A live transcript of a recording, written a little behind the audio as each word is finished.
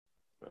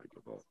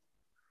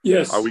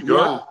Yes. Are we good?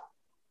 Yeah.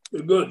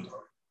 We're good.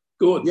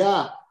 Good.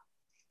 Yeah.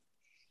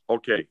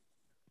 Okay.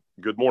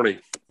 Good morning.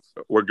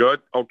 We're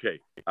good? Okay.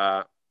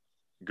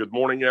 Good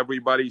morning,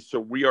 everybody. So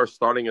we are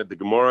starting at the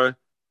Gemara,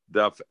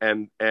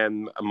 and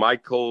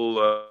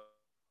Michael,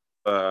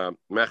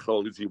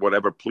 Mechel, Izzy,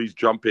 whatever, please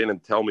jump in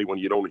and tell me when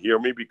you don't hear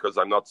me because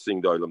I'm not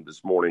seeing the Olam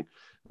this morning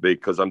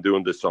because I'm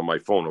doing this on my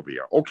phone over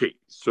here. Okay.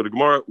 So the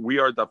Gemara, we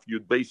are Daf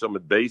Yud Beis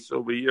Amud Beis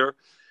over here.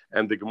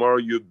 And the Gemara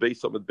Yud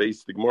Beis Amud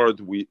Beis, the Gemara,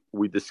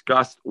 we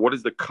discussed what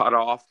is the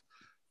cutoff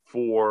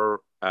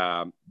for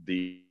what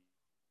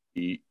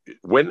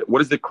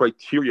is the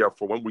criteria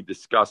for when we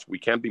discuss we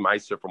can't be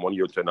meiser from one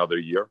year to another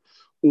year,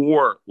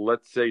 or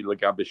let's say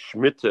like a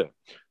shmita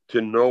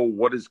to know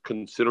what is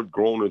considered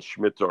grown in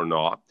shmita or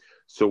not.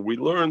 So we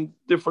learned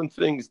different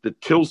things. The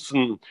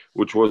tilson,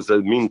 which was a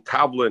mean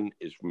tavlin,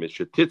 is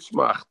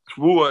mishatitzmach,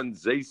 tvua, and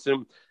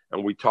zaysim,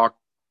 and we talked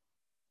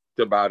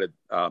about it.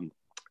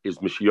 Is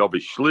Mishiyav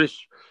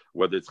Shlish,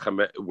 whether it's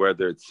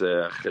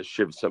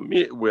Cheshiv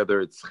Samit,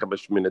 whether it's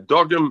Chamesh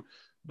Minadogim,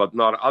 but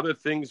not other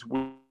things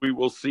we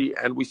will see.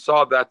 And we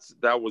saw that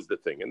was the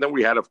thing. And then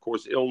we had, of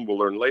course, Ilm, we'll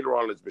learn later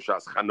on, is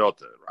Bishas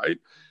Chanota, right?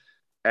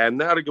 And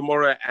now the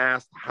Gemara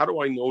asked, how do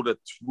I know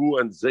that Tvu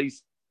and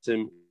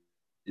Zaysim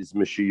is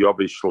Mishiyav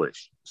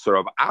Shlish? So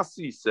Rav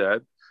Asi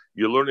said,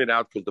 you learn it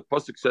out because the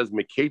pasuk says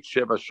Mekei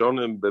Sheva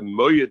Shonim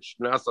b'Moyed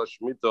Shnasa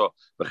Shmita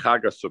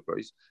b'Chag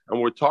HaSukkos, and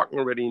we're talking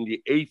already in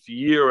the 8th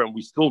year, and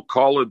we still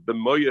call it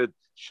b'Moyed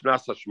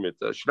Shnasa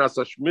Shmita.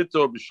 Shnasa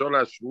Shmita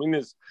b'Shona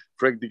Shminis.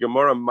 Frag the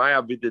Gemara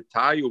Maya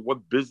Videtayu.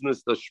 What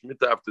business does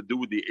Shmita have to do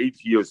with the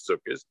 8th year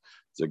Sukkos?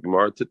 It's a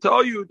Gemara to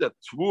tell you that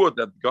Tvua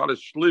that got a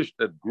shlish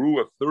that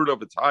grew a third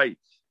of its height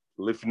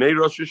Lifnei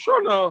Rosh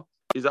Hashanah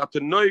is at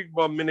the Noig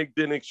Minik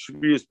Dinik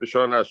Shvius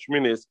b'Shona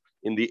Shminis.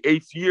 In the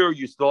 8th year,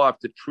 you still have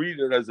to treat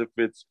it as if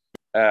it's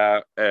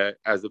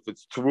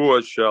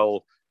Tvua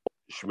Shel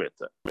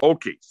Shmita.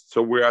 Okay,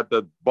 so we're at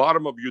the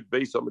bottom of Yud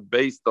Beis Amud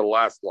Beis, the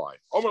last line.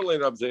 Omer le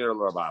Rab Zeir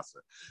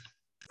Ravasi.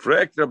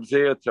 Frek Rab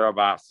Zeir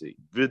Ravasi.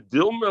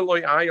 V'dilme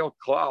loy ayal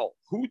klal.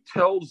 Who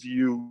tells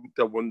you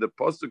that when the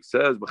pasuk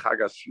says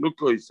b'Chag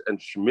HaSukkos and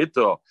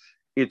Shmita,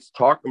 it's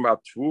talking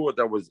about Tvua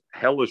that was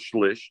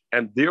helishlish,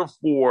 and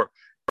therefore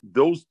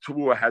those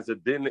Tvua has a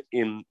din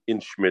in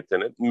Shmita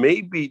in it.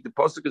 Maybe the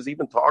pasuk is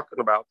even talking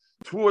about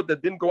Tvua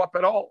that didn't go up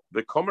at all.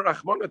 The Komer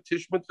Achmana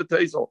Tishmit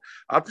V'Teisel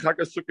Ad Chag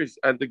HaSukkos,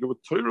 and the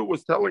Torah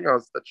was telling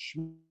us that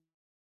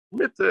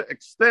Shmita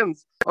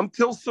extends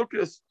until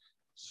Sukkos.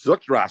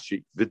 Zot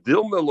Rashi,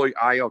 V'dilme loy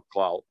ayal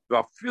klal,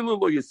 v'afilu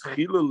lo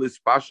yischila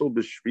lispashal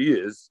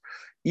b'shvius.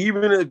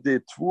 Even if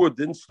the Tvua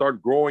didn't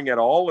start growing at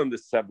all in the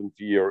 7th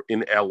year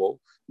in Elul,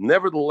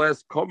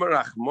 nevertheless, Komer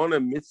Achmana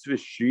Mitzvah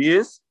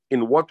Shvius.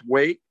 In what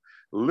way?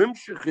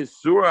 Limshich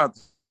Isurat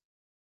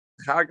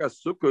Chag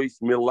HaSukkos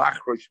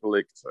milachrosh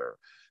v'likzer.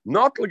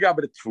 Not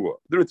legabe the Tvua.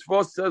 The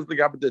Ritva says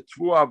legabe the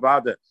Tvua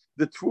avada.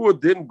 The Tvua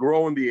didn't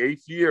grow in the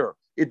 8th year.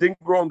 It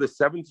didn't grow in the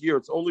 7th year.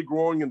 It's only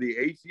growing in the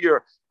 8th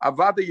year.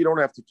 Avada, you don't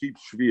have to keep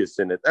shvius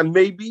in it. And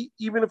maybe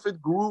even if it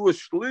grew a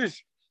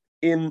shlish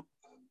in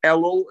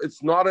Elul,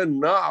 it's not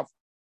enough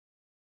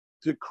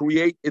to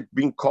create it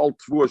being called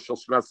Tvua Shel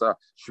Shnasa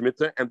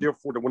Shmita, and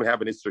therefore they wouldn't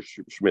have an Isser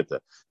Shmita.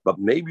 But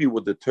maybe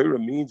what the Torah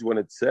means when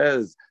it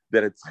says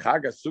that it's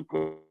Chag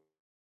HaSukkos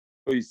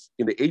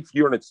in the 8th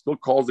year and it still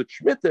calls it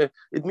Shmita,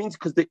 it means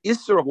because the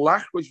Isser of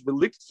Lachrosh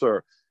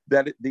V'Likzer,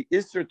 that the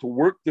Isser to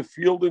work the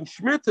field in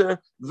Shmita,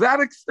 that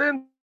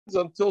extends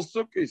until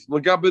Sukkos.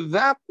 Legabe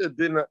that the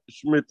din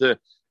Shmita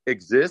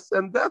exists,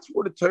 and that's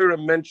where the Torah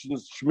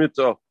mentions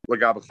Shmita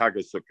legabe Chag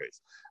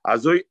HaSukkos.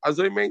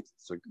 Azoi meant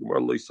so Gemara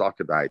lo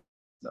yisakadai.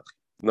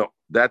 No,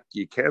 that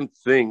you can't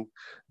think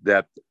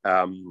that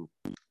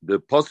the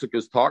pasuk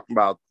is talking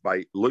about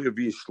by lo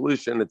yavi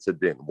shlish and it's a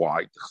din.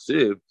 Why?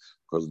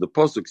 Because the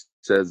pasuk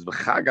says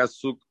v'chag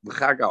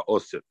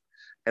ha'osif,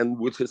 and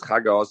which is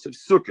Chag HaOsif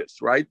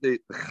Sukkos, right? The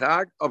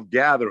Chag of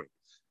gathering.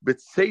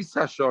 But Seis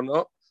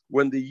Hashana,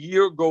 when the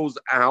year goes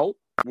out,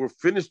 we're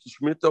finished the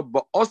Shemitah,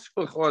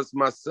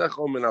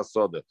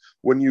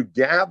 when you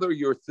gather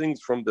your things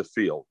from the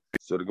field.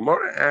 So the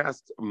Gemara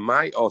asked,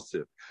 my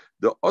Osif,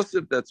 the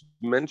Osif that's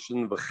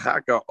mentioned, the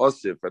Chag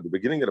HaOsif, at the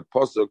beginning of the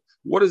Pasuk,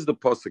 what is the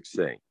Pasuk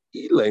saying?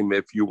 Elaim,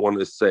 if you want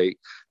to say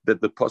that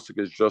the pasuk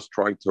is just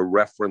trying to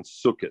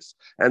reference Sukkos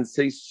and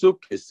say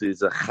Sukkos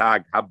is a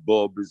Chag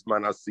Habob is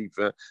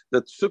Manasifa,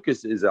 that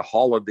Sukkos is a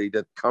holiday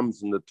that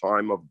comes in the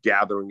time of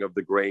gathering of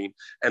the grain,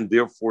 and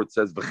therefore it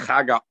says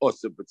v'Chag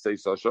HaOsif, but say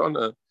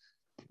Sashana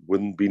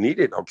wouldn't be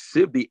needed.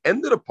 The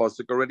end of the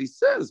pasuk already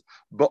says,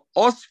 "But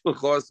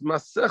osfechos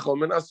masechol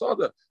min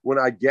asada." When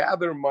I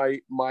gather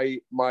my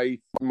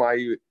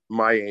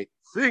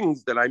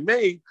things that I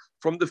made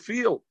from the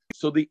field.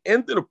 So the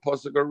end of the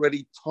pasuk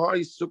already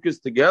ties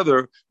Sukkos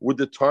together with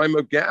the time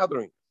of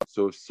gathering.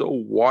 So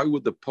why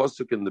would the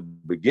pasuk in the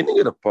beginning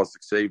of the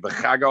pasuk say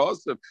v'Chag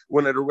HaOsif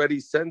when it already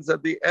sends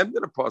at the end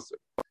of the pasuk?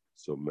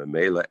 So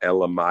memela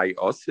elamai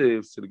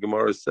osif. So the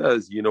Gemara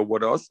says, you know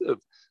what osif?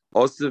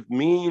 Osif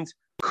means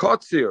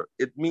kotzir.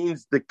 It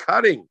means the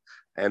cutting,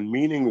 and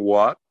meaning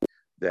what?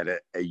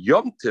 that a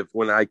Yom Tif,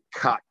 when I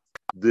cut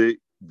the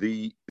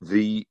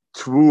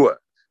Tvua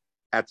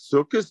at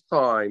Sukkot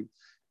time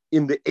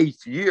in the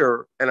 8th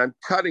year, and I'm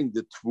cutting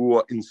the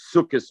Tvua in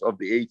Sukkot of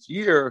the 8th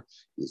year,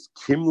 is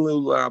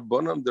Kimlu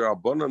Rabbanam. The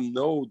Rabbanam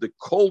know the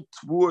Kol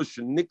Tvua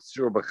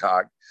Sheniksur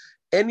B'Chag.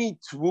 Any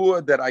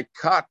Tvua that I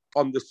cut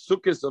on the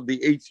Sukkot of the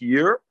 8th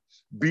year,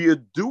 be a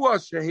dua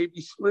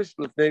shehevi shlish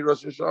lefnei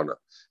Rosh Hashanah.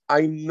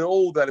 I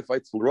know that if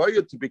it's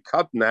roya to be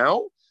cut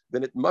now,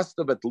 then it must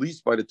have, at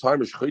least by the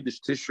time of Chodesh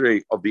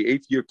Tishrei of the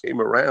 8th year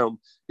came around,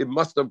 it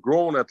must have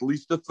grown at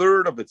least a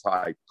third of its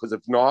height. Because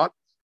if not,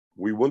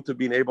 we wouldn't have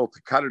been able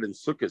to cut it in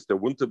Sukkot. There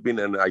wouldn't have been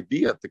an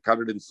idea to cut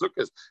it in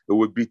Sukkot. It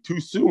would be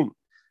too soon.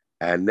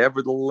 And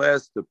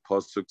nevertheless, the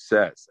pasuk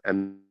says,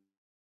 and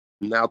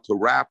now to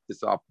wrap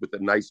this up with a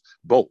nice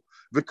bow.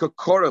 The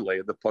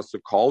Kakorale, the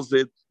pasuk calls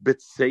it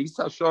B'tseis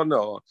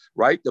Hashana,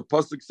 right? The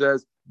pasuk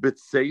says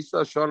B'tseis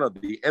Hashana.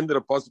 The end of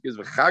the pasuk is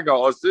V'chaga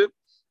Osif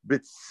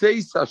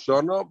B'tseis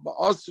Hashana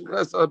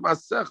B'asres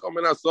Masecha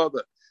Min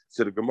Asada.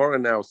 So the Gemara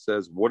now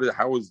says,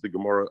 how is the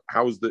Gemara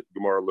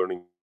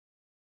learning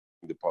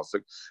the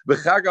pasuk?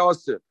 V'chaga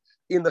Osif,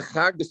 in the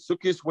Chag the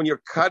Sukkos, when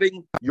you're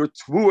cutting your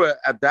tvua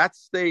at that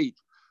stage,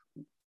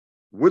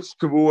 which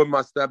tvua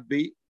must that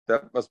be?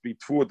 That must be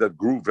tvua that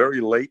grew very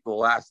late in the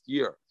last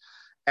year.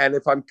 And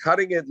if I'm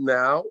cutting it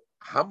now,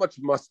 how much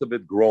must have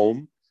it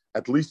grown?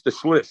 At least a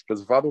shlish,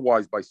 because if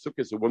otherwise by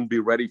Sukkot it wouldn't be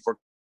ready for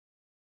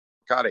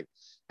cutting.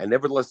 And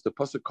nevertheless, the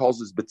pasuk calls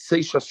this B'tzei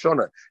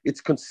Shashona.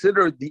 It's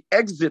considered the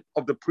exit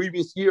of the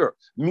previous year.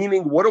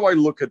 Meaning, what do I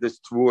look at this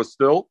tvua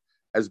still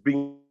as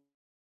being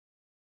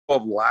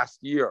of last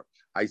year?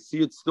 I see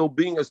it still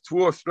being as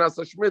tvua Shnas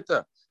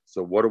HaShmita.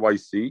 So what do I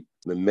see?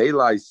 The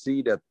Mela, I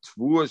see that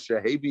tvua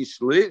shehevi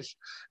shlish,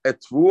 a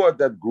tvua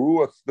that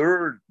grew a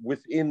third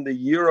within the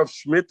year of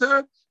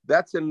Shemitah.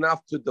 That's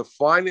enough to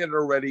define it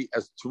already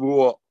as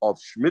tvua of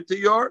Shemitah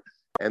Yar,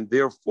 and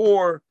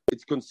therefore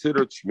it's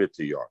considered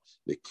Shemitah Yar.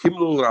 The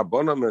Kimlul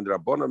Rabbanim and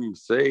Rabbanim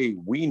say,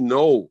 we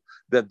know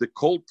that the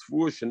kol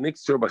tvua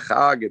shenikser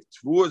b'chag, if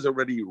tvua is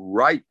already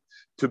ripe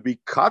to be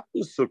cut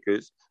in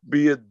Sukkot,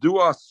 be a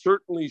dua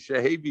certainly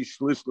shehevi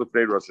shlish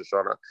lefnei Rosh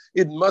Hashanah.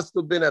 It must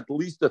have been at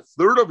least a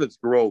third of its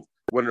growth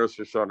when Rosh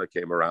Hashanah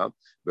came around.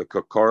 The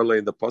Kakarle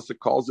and the pasuk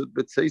calls it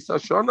B'tzeis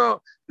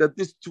Hashanah, that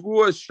this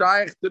tvua is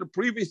shaykh to the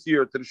previous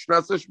year, to the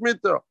Shnas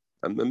HaShmita.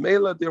 And the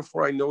Mela,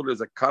 therefore, I know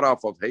there's a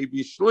cutoff of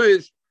hevi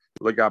shlish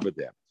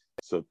legabedem.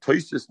 So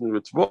Tosis and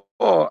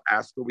Ritzvah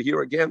asked over here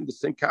again the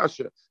same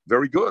kasha.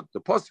 Very good. The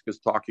pasuk is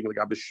talking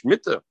legabe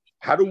Shmita.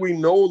 How do we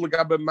know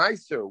legabe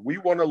meiser? We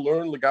want to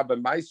learn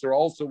legabe meiser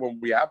also when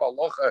we have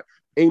halacha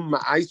ein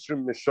meiser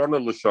mishana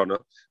l'shana.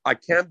 I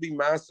can't be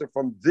master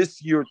from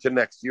this year to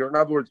next year. In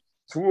other words,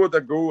 two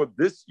that go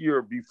this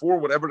year before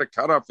whatever the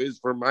cutoff is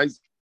for meiser.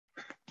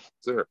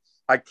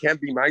 I can't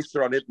be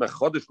meiser on it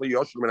mechodesh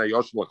liyoshim and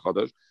ayoshim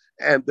lechodesh.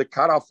 And the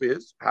cutoff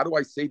is, how do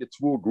I say the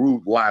tvua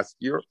grew last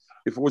year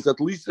if it was at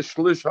least a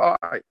shlish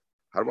high?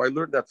 How do I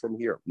learn that from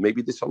here?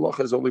 Maybe this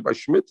halacha is only by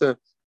Shemitah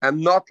and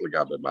not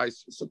legabe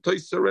meiser. So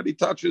Tosis already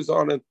touches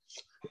on it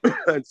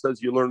and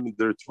says you learn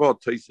there are 12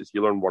 Tosis,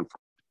 you learn one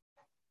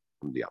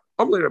from the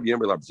other.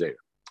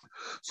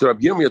 So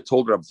Rabbi Yirmiyah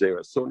told Rabbi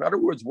Zera. So in other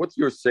words, what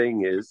you're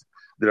saying is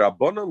the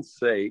Rabbanan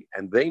say,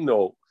 and they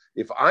know,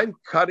 if I'm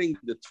cutting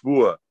the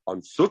tvua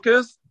on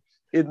Sukkot,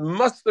 it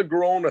must have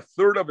grown a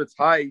third of its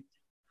height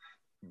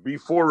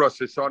before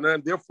Rosh Hashanah,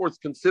 and therefore it's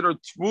considered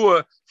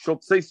tvua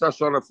shotzeis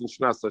Hashanah from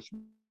Shnas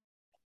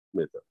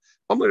HaShmita.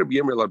 Rabbi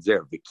Yirmiyah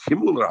Labzer, the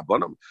Kimlul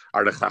Rabbanim,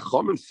 are the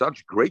Chachamim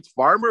such great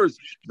farmers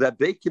that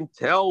they can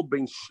tell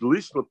being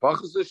shlish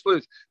lepachas a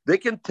shlish. They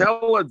can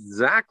tell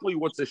exactly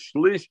what's a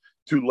shlish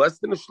to less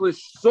than a shlish.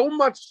 So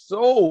much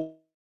so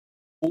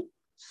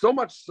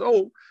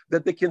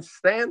that they can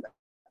stand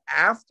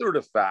after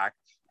the fact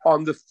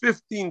on the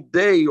 15th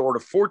day or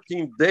the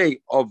 14th day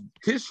of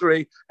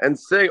Tishrei and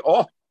say,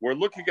 oh, we're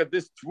looking at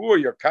this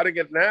tvua, you're cutting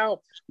it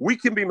now. We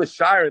can be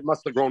Mashire, it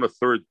must have grown a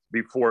third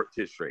before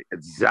Tishrei.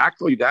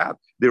 Exactly that.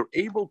 They're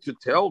able to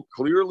tell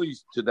clearly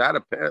to that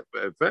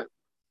effect.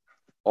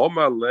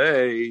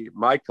 Omalei,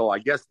 Michael, I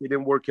guess they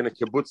didn't work in a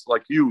kibbutz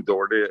like you,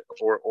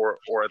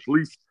 or at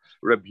least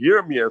Reb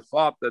Yirmiyah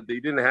thought that they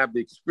didn't have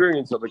the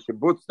experience of a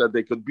kibbutz that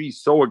they could be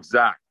so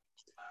exact.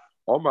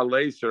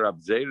 Omalei, Sir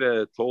Rab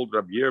Zera told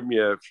Reb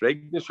Yirmiyah,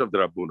 Fregnish of the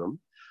Rabbunim,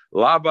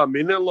 Lava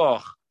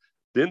Mineloch.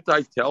 Didn't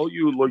I tell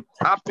you,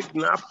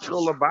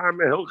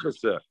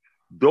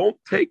 don't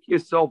take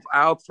yourself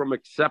out from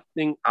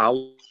accepting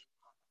halacha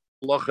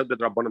that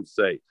Rabbanim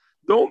say.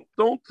 Don't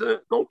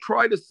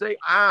try to say,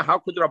 how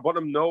could the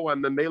Rabbanim know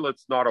and the Mela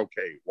it's not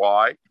okay?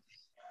 Why?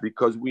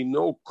 Because we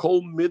know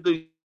kol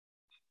midah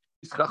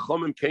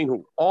chachamim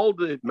kenu. All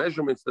the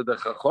measurements that the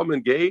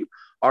chachamim gave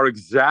are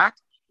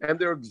exact, and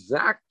they're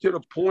exact to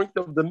the point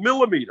of the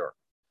millimeter.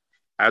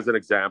 As an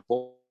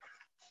example,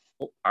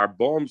 our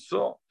Boam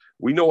saw.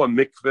 We know a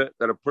mikveh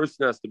that a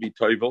person has to be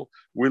toivel.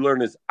 We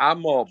learn is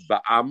amo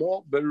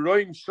ba'amo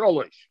beroim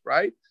sholish,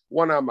 right?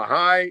 One amma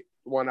high,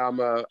 one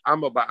amma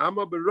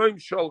ba'amo beroim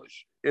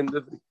sholish.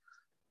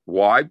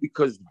 Why?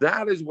 Because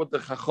that is what the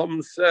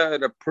Chacham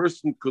said. A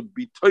person could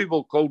be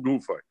toivel kol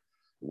gufa.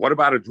 What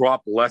about a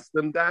drop less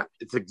than that?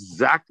 It's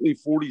exactly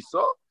 40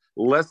 saw.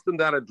 Less than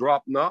that, a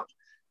drop not.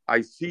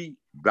 I see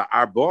the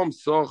arbom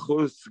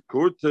sochus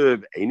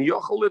kurtev any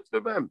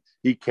yochel.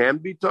 He can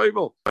be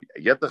toivel.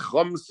 Yet the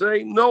Chacham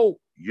say no.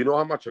 You know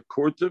how much a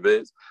kurtev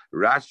is?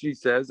 Rashi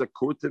says a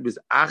kurtev is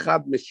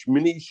achad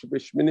mishminish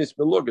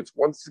melug. It's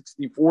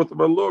 1/64 of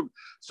a lug.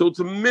 So it's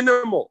a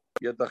minimal.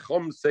 Yet the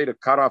Chum say the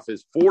cutoff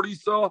is 40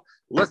 saw.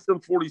 Less than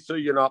 40 saw,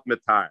 you're not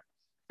metar.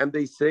 And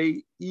they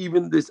say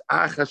even this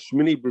achad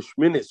shmini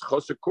b'shminis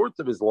choser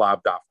kurtev is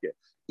lav dafke.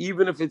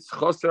 Even if it's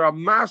choser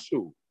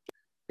amashu.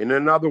 In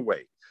another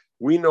way,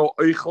 we know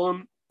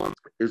oichlem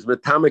is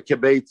metame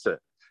kebeitze.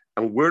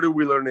 And where do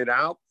we learn it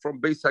out?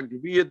 From Beis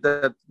HaGviyah,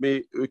 that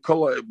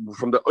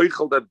from the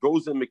oichel that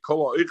goes in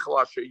Mikola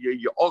oichel asher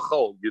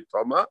ye'ochel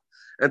yitoma,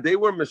 and they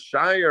were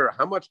meshayir.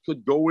 How much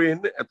could go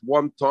in at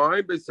one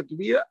time? Beis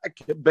HaGviyah a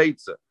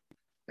kebeitza,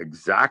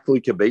 exactly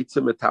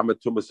kebeitza metame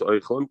tumas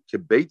oichlem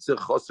kebeitza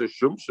choser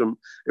shumshum.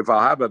 If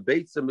I have a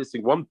beitza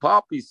missing one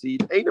poppy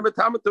seed, ain't a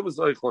metame tumas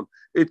oichlem.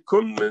 It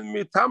couldn't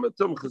metame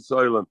tum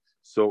chesoilem.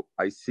 So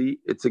I see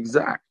it's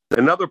exact.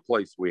 Another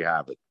place we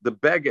have it, the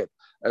Beget,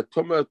 a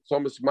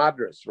Thomas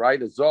Madras,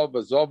 right? A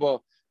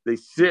Zova, they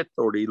sit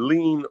or they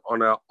lean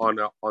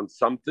on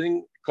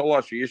something.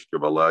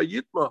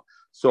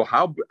 So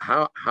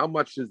how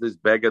much is this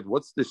Beget?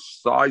 What's the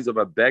size of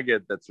a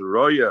Beget that's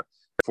roya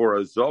for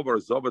a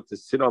Zova to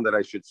sit on that?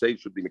 I should say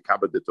should be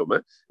Mekabed de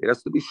Tumah. It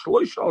has to be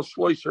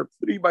shloisha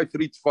 3 by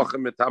 3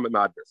 tfachim metame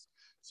Madras.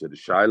 So the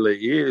shaila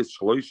is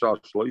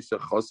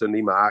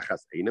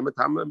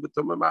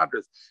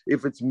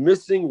if it's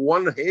missing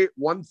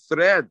one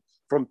thread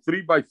from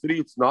 3 by 3,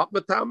 it's not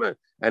matame,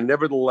 and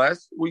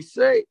nevertheless we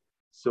say.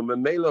 So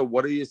Memela,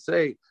 what do you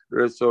say?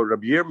 So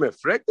Rabbi Yirmiyah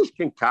Frektish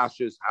can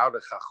kashis how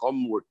the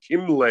Chacham were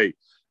kimle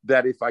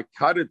that if I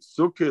cut it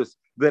sukkahs,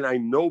 then I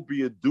know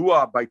be a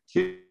dua by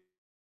Tishrei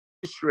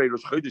or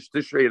Chodesh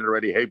Tishrei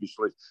already. Hey,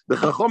 the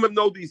Chacham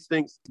know these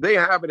things; they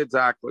have it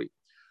exactly.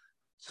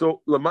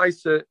 So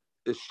Lamaisa.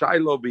 Is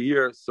Shiloh over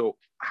here? So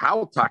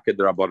how Taka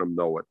the Rabbanim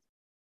know it?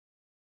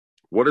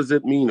 What does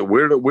it mean?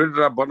 Where did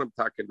Rabbanim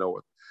Taka know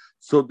it?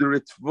 So the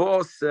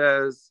Ritva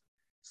says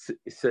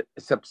that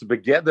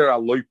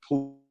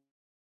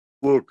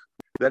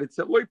it's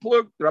a loy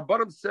plug. The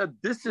Rabbanim said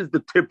this is the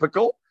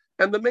typical,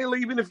 and the mele,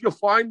 even if you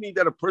find me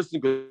that a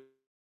person could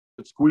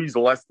squeeze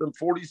less than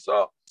 40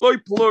 saw, loy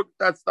plug,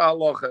 that's the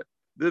halacha.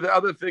 The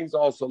other things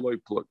also loy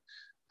plug.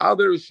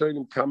 Other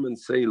Rishonim come and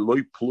say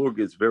loy plug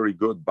is very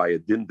good by a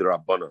din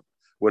d'Rabbanan.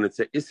 When it's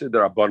a Issa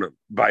d'Rabbanan,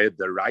 by a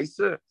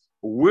deraisa,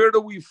 where do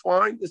we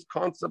find this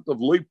concept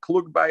of loy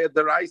plug by a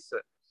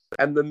deraisa?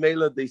 And the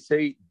Mela, they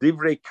say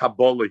divrei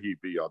Kabbalah hi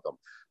biyadam.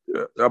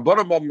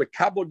 Rabbanim of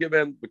Mekabel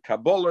given the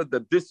Kabbalah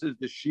that this is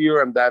the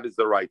shear and that is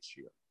the right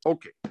shear.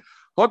 Okay.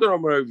 Then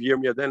Rav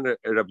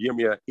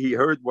Yirmiyah, he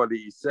heard what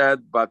he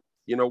said, but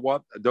you know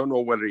what? I don't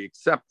know whether he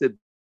accepted,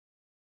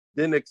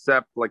 didn't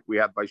accept like we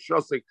had by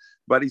Shosik,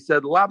 but he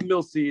said, Lab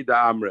milsi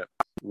da amre.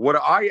 What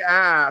I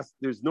asked,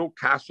 there's no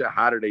kasha.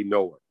 How do they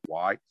know it?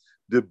 Why?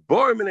 The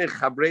Boimin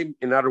Chabreim,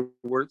 in other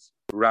words,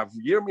 Rav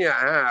Yirmiyah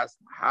asked,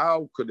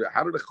 how did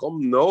the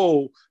Chum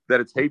know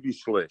that it's Hevi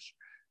Shlish?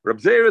 Rab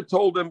Zera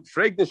told him,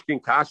 Fregnishkin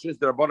kashas,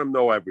 the Rabbanim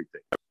know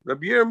everything.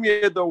 Rab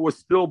Yirmiyah, though, was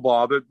still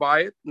bothered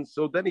by it, and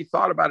so then he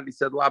thought about it. He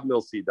said, Lab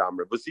milsi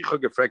damre, v'sicha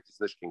gefrekt is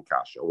nishkin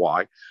kasha.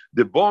 Why?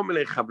 The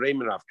Boimin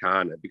Chabreim Rav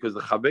Kana, because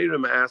the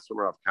Chabreim asked from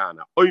Rav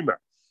Kana, Oimer.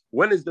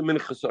 When is the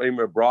Minchas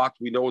Omer brought?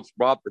 We know it's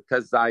brought the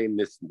Tez Zayin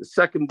Nisan. The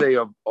second day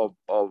of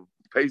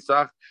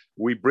Pesach,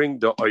 we bring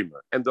the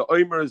Omer. And the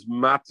Omer is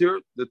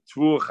Matir, the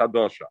Tvua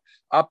Chadosha.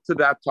 Up to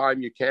that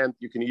time, you can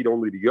eat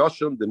only the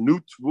Yoshim. The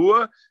new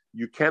Tvua,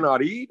 you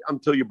cannot eat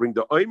until you bring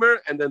the Omer.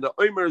 And then the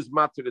Omer is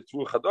Matir, the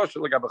Tvua Chadosha,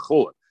 Lagabe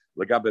Chulin.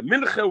 Lagabe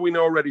Mincha, we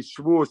know already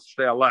Shavuos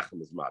Shtei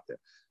Alechem is Matir.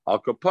 Al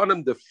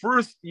Kapanim, the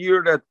first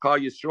year that Kal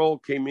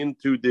Yisrael came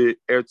into the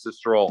Eretz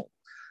Yisrael,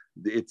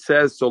 it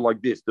says so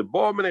like this: the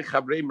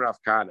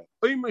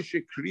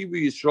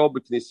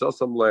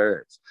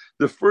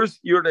first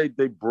year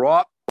they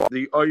brought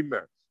the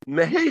Omer.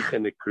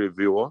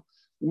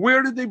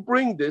 Where did they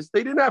bring this?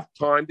 They didn't have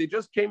time. They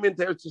just came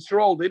into Eretz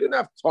Yisrael. They didn't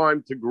have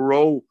time to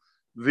grow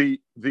the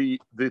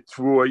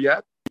Tvua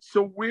yet.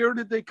 So where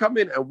did they come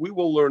in? And we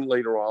will learn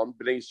later on.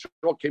 Bnei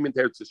Yisrael came into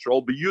Eretz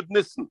Yisrael, B'Yud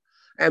Nisan,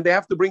 and they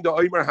have to bring the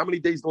Omer. How many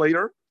days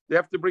later? They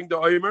have to bring the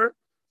Omer.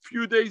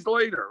 Few days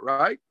later,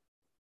 right?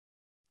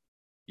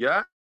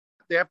 Yeah,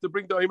 they have to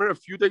bring the Omer a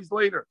few days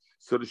later.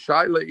 So the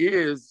shaila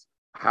is,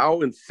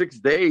 how in 6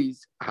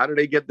 days, how do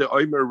they get the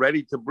Omer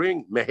ready to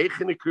bring?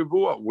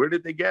 Where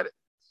did they get it?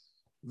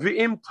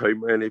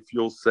 And if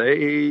you'll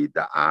say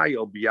the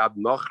ayel biad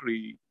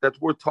nochri that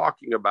we're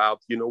talking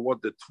about, you know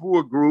what, the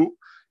Tvua grew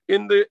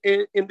in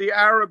the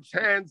Arabs'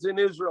 hands in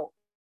Israel.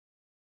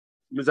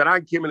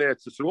 Mizaran came in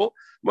Eretz Yisrael,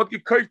 but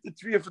gekauft the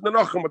Tvua from the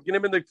Nachrim, but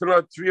genommen the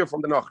Tvua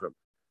from the Nachrim.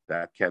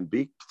 That can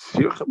be.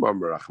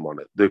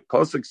 The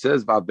pasuk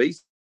says,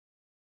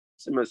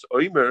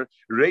 Oimer,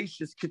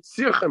 Reish is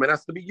Kitzirchem. It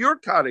has to be your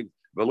cutting.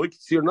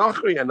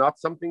 And not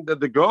something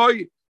that the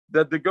guy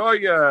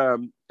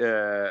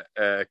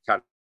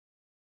cut.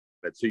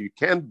 So you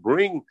can't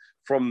bring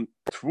from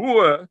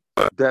Tvua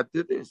that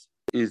it is.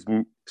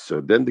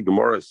 So then the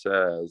Gemara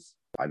says,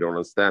 I don't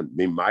understand.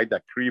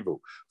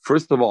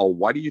 First of all,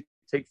 why do you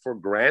take for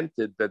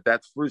granted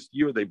that first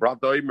year they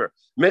brought the Omer?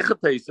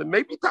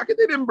 Maybe Taka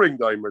they didn't bring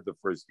the Omer the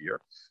first year.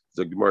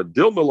 So Gemara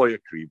Dilma lo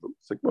yakrivu.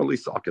 It's like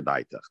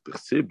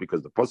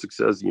because the pasuk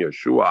says in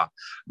Yeshua,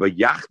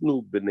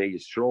 "Vayachnu b'nei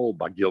Yisrael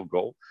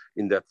b'Gilgal."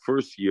 In that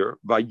first year,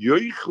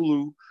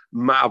 Vayoichlu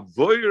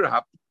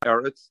ma'avoir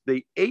ha'eretz.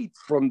 They ate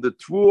from the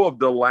tvua of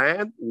the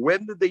land.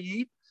 When did they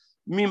eat?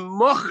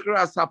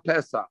 Mimachras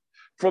ha'pesach.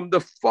 From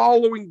the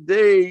following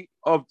day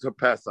of the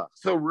Pesach.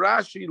 So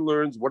Rashi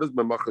learns what is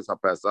Memachras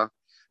HaPesach.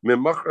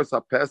 Memachras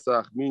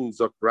HaPesach means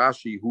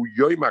Rashi hu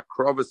yoyma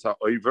krovis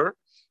ha'over.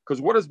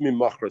 Because what does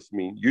Memachras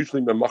mean?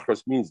 Usually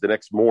Memachras means the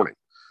next morning.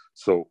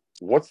 So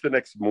what's the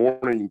next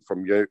morning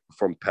from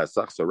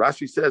Pesach? So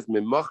Rashi says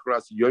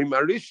Memachras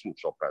yoyma rishon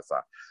shel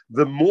Pesach.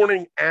 The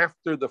morning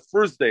after the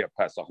first day of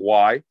Pesach.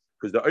 Why?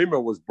 Because the Omer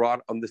was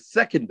brought on the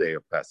second day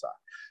of Pesach.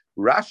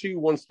 Rashi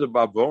wants to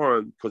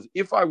bavoran, because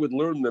if I would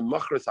learn the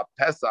Machras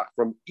HaPesach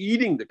from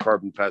eating the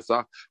carbon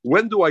Pesach,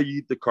 when do I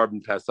eat the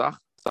carbon Pesach?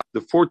 The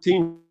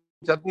 14th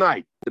at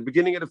night, the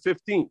beginning of the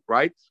 15th,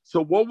 right?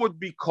 So what would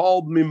be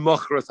called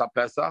Mimachras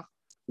HaPesach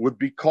would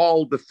be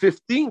called the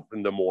 15th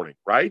in the morning,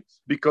 right?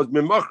 Because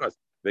Mimachras,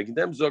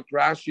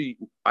 Rashi,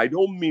 I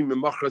don't mean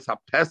Mimachras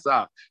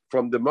HaPesach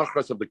from the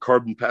Machras of the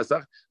carbon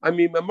Pesach. I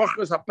mean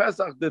Mimachras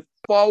HaPesach the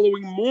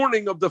following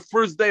morning of the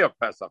first day of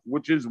Pesach,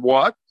 which is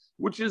what?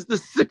 Which is the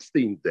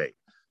 16th day.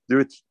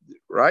 It's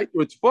right.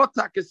 Which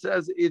Vataka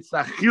says it's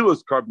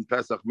Achilles carbon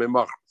Pesach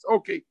memachras.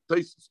 Okay,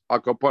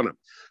 akaponim.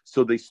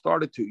 So they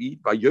started to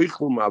eat by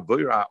yoichlu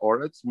ma'avoira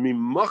oretz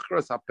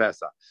mimachras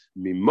ha'pesach.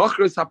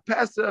 Mimachras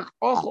ha'pesach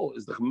ochol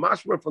is the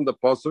mashma from the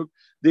pasuk.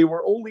 They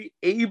were only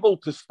able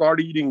to start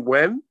eating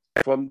when?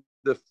 From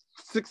the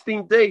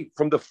 16th day,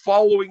 from the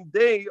following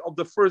day of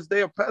the first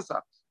day of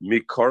Pesach.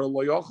 Mikar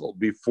lo yochol.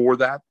 Before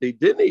that, they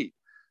didn't eat.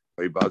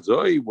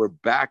 We're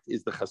back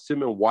is the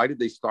Chasimim. Why did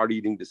they start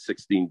eating the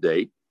 16th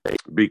day?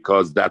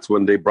 Because that's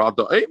when they brought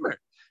the Omer.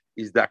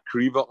 Is that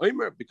Kriva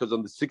Omer? Because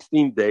on the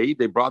 16th day,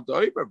 they brought the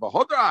Omer.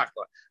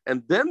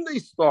 And then they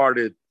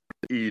started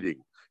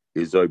eating.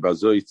 Where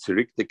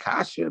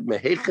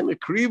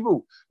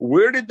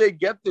did they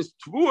get this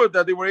tour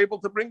that they were able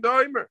to bring the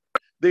Omer?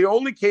 They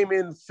only came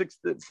in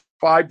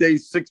 5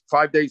 days, 6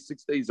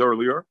 days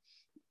earlier.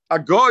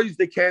 Guys,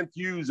 they can't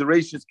use the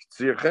Reishis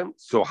K'tzirchem.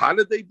 So how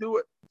did they do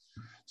it?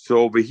 So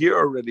over here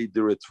already the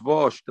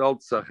Ritva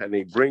Shteltzach, and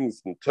he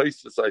brings in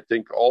Tosis, I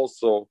think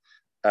also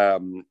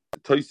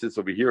Tosis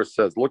over here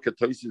says, look at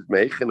Tosis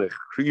Meichen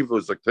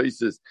Kriva like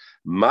Tosis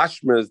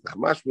Mashmez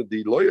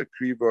the Loya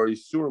Kriva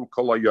Isurim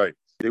Kolayoy.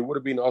 They would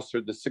have been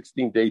also the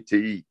 16th day to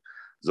eat.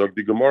 Zog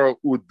the Gemara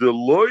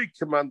Udeloy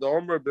Command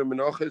Omer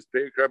B'Menachos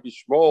Perik Rabbi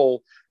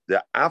Shmuel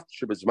the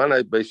after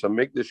Bezmanai Beisha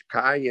Mikdash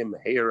Kayim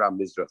Heira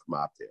Mizrach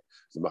Mate.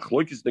 The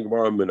Machlokes the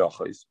Gemara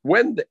Menachos.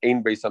 When the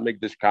Ein Beis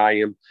Hamikdash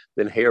Kayim,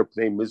 then Heir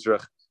Pnei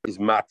Mizrach is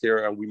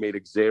Matir, and we made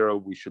Xera,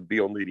 we should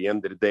be only the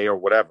end of the day or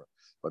whatever.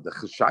 But the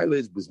Cheshaila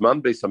is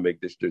Bizman Beis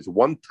Hamikdash. There's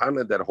one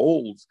Tana that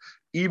holds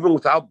even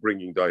without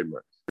bringing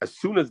Daimer. As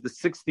soon as the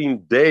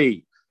 16th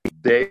day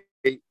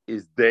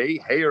is day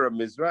Heir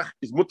Mizrach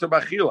is Mutter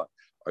Bachila.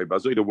 There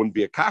wouldn't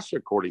be a kasha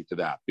according to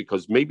that,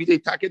 because maybe they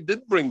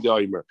did bring the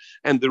Omer,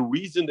 and the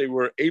reason they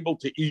were able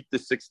to eat the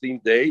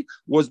 16th day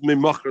was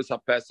Mimachras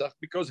HaPesach,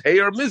 because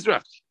Heir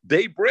Mizrach,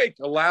 daybreak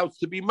allows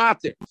to be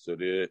matir. So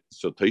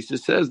Tosha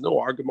says no,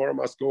 our Gemara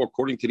must go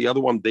according to the other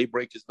one.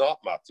 Daybreak is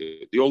not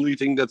matir. The only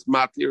thing that's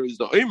matir is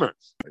the Omer.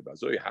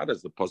 How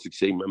does the pasuk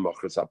say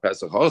Mimachras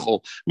HaPesach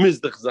Ochol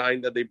Mizdach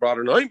Zayin that they brought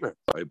an Omer?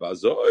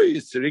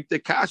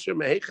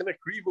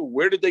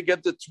 Where did they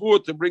get the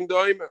tvur to bring the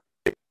Omer?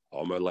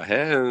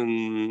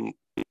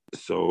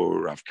 So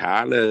Rav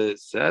Kahana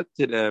said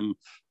to them,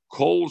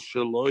 Kol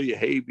shaloi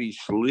hevi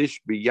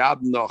shlish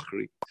biyad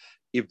nachri.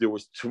 If there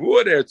was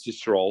tvur Eretz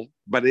Yisrael,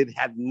 but it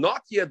had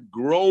not yet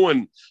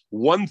grown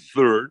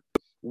 1/3,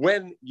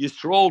 when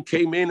Yisrael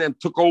came in and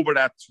took over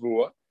that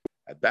tvur,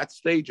 at that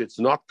stage it's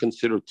not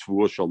considered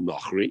tvur shal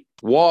nachri.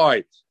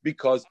 Why?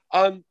 Because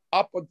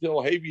up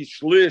until hevi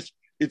shlish,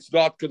 it's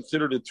not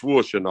considered a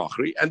tvur shal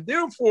nachri, and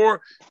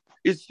therefore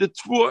it's the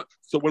tvur.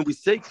 So when we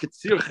say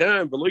Ketzir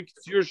Cherem v'loy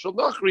Ketzir Shel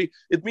Nachri,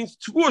 it means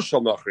tvur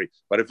Shel Nachri.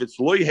 But if it's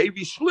loy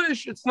hevi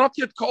shlish, it's not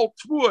yet called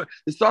tvur.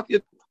 It's not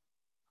yet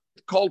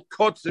called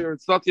kotzer.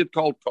 It's not yet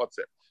called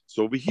kotzer.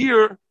 So over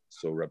here,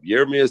 so Rabbi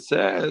Yirmiyah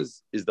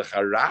says, is the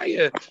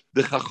Charaya,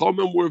 the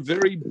Chachamim were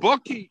very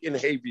bucky in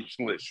hevi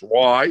shlish.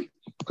 Why?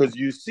 Because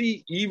you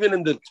see, even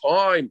in the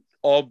time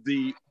of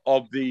the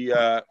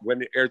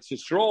when Eretz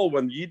Yisrael,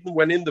 when Yidden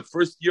went in the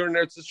first year in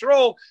Eretz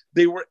Yisrael,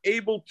 they were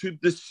able to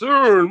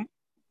discern,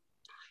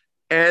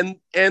 and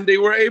they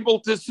were able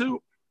to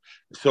sue.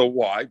 So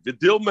why?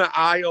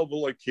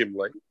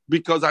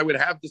 Because I would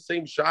have the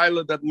same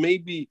shaila that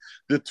maybe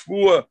the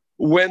tvua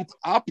went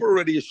up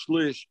already a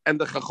shlish,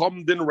 and the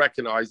Chacham didn't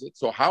recognize it.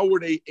 So how were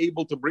they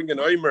able to bring an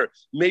Omer?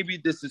 Maybe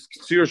this is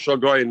Ksir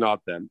Shagoy,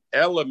 not them.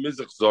 Ella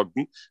Mizach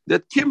Zogden,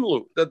 that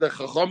Kimlu, that the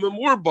Chachamim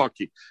were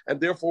Baki.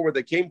 And therefore, when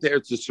they came to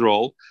Eretz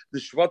Yisrael, the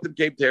Shvatim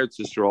came to Eretz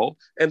Yisrael,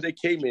 and they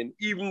came in,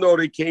 even though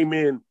they came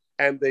in,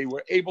 and they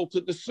were able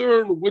to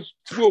discern which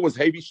tvua was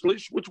heavy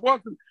shlish, which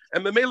wasn't.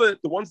 And Mamela,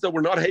 the ones that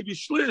were not heavy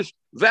shlish,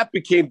 that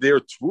became their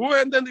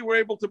tvua, and then they were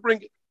able to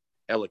bring it.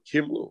 In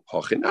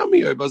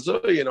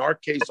our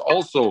case,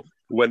 also,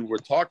 when we're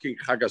talking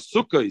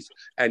Chagasukos,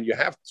 and you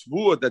have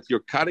tvua that you're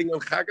cutting on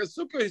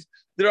Chagasukos,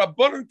 the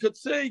Rabbanan could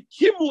say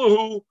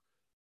Kimlahu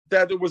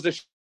that it was a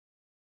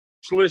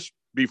shlish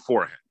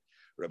beforehand.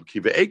 Rabbi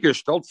Kiva Eger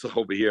stolz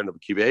over here, and Rabbi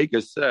Kiva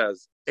Eger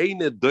says,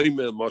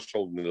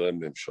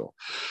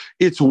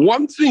 it's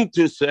one thing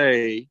to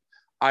say,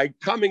 I'm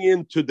coming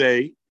in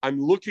today,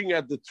 I'm looking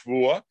at the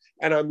tvua,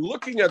 and I'm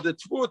looking at the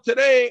tvua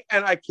today,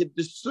 and I can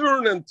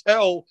discern and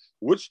tell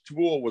which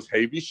tvua was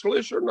heavy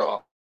shlish or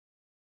not.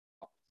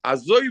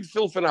 Azoy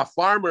filfin a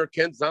farmer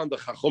can't sound the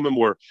chachomim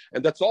were,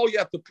 and that's all you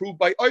have to prove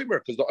by Omer,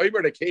 because the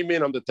Omer that came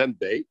in on the 10th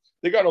day,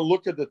 they got to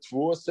look at the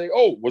tvua, say,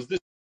 oh, was this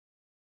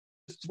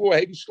tvua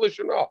heavy shlish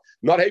or not?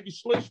 Not heavy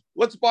shlish.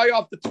 Let's buy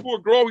off the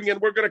tvua growing,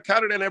 and we're going to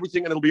cut it and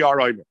everything, and it'll be our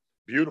Omer.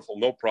 Beautiful,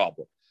 no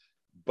problem.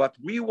 But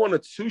we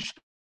want to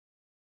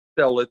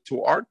tell it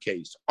to our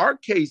case. Our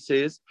case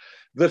is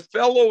the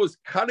fellow is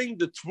cutting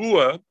the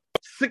tvua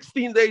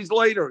 16 days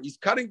later. He's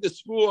cutting the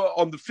tvua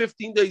on the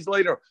 15 days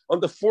later. On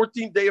the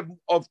 14th day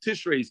of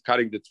Tishrei, he's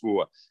cutting the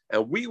tvua.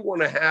 And we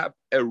want to have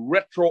a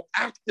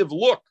retroactive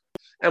look.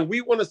 And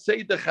we want to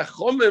say the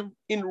Chachomim,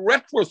 in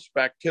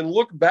retrospect, can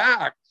look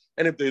back.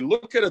 And if they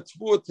look at a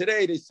tvua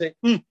today, they say,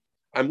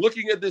 I'm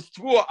looking at this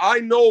tvua. I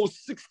know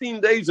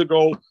 16 days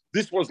ago,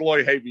 this was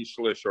loy heavy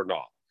shlish or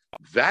not.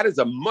 That is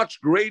a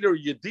much greater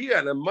yediyah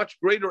and a much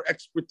greater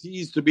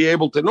expertise to be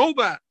able to know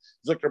that.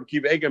 How's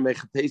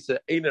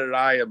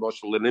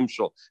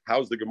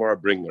the Gemara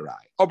bring the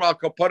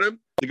raya?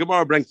 The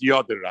Gemara brings the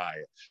other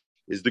raya.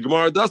 Is the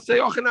Gemara does say,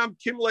 Ochanam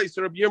Kimlei,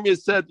 so Rabbi Yirmiyah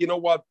said, you know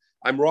what?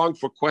 I'm wrong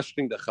for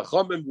questioning the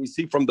Chachamim. We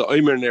see from the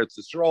Omer in Eretz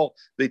Yisrael,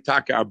 they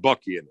take our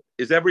bucky in it.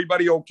 Is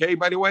everybody okay,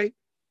 by the way?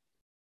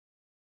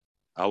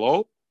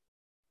 Hello?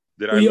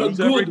 Did I lose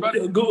everybody?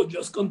 We are good.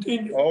 Just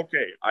continue.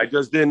 Okay. I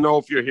just didn't know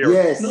if you're here.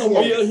 Yes. No,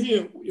 we are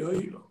here. We are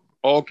here.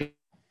 Okay.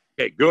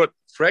 Okay, good.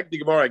 Frek the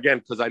Gemara again,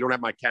 because I don't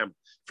have my camera.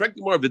 Frek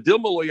the Gemara,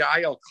 V'dilma lo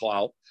ya'ayal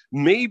klal.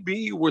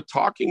 Maybe we're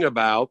talking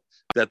about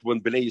that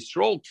when Bnei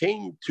Yisrael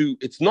came to,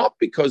 it's not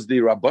because the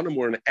Rabbanim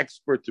were an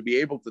expert to be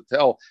able to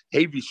tell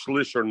heavy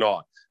shlish or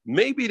not.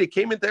 Maybe they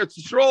came into Eretz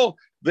Yisrael,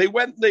 they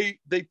went, they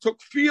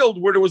took field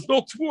where there was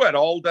no tvua at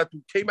all that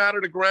came out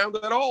of the ground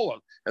at all.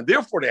 And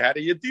therefore they had a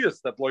yediyah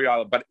that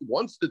loyal. But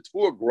once the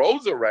tvua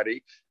grows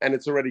already, and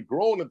it's already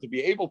grown, and to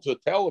be able to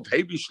tell if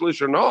heavy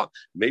shlish or not,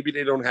 maybe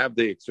they don't have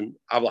the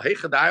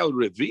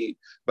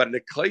but in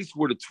a place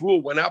where the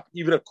tvua went up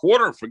even a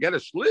quarter, forget a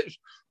shlish,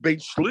 like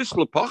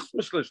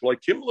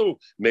Kimlu,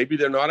 maybe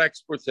they're not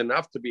experts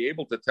enough to be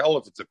able to tell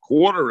if it's a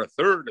quarter, a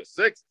third, a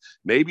sixth.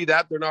 Maybe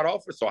that they're not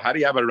offered. So how do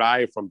you have a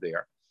raya from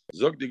there?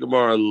 You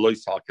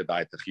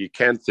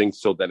can't think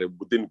so that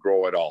it didn't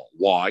grow at all.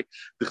 Why?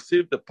 The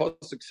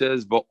pasuk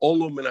says,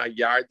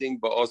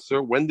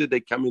 when did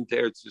they come into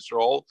Eretz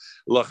Yisrael?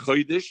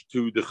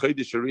 To the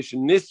Chodesh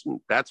Rishon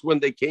Nisan. That's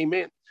when they came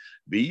in.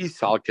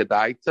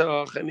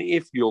 And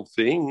if you'll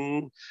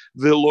think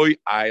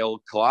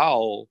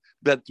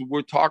that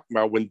we're talking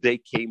about when they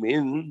came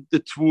in, the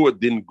tvua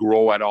didn't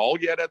grow at all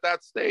yet at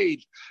that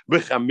stage.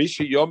 It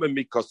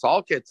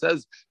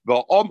says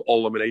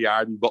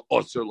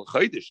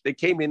they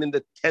came in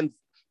the 10th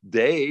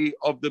day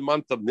of the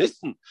month of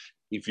Nisan.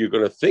 If you're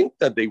going to think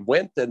that they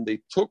went and they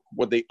took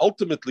what they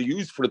ultimately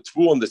used for the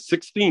tvua on the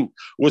 16th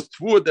was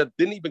tvua that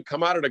didn't even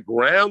come out of the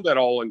ground at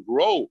all and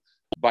grow.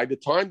 By the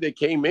time they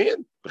came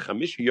in,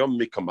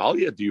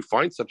 do you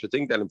find such a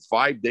thing that in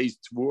 5 days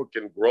tvua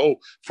can grow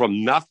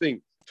from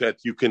nothing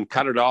that you can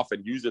cut it off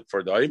and use it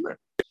for the Omer?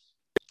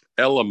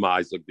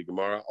 Elamai, like the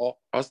Gemara,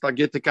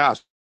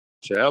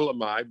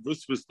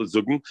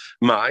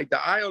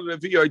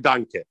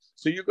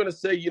 so you're going to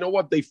say, you know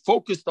what? They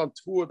focused on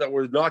tvua that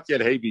were not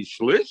yet heavy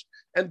shlish,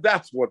 and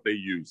that's what they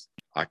used.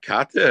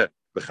 Akate.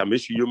 We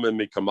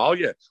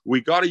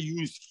got to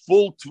use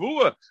full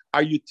tvua.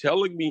 Are you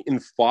telling me in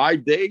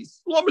 5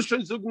 days?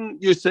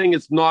 You're saying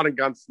it's not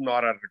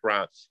not out of the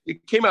ground.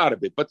 It came out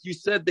of it, but you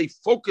said they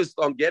focused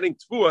on getting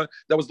tvua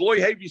that was loy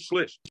heavy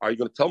shlish. Are you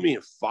going to tell me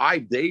in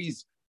 5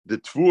 days the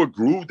tvua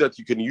grew that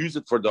you can use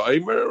it for the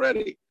Omer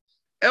already?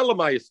 That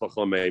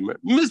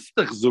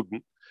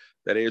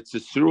Eretz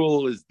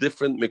Yisrael is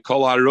different.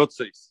 Mikol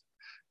harotzos.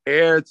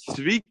 Eretz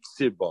tzvi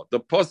ksiba. The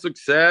pasuk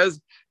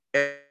says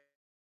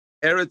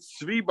Eretz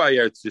Tzvi by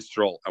Eretz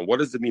Yisrael. And what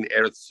does it mean,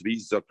 Eretz Tzvi?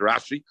 Zok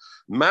Rashi.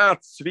 Ma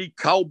tzvi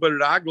kal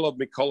beraglav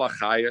mikol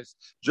hachayos.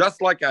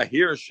 Just like a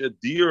hirsch, a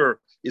deer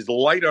is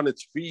light on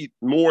its feet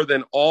more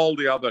than all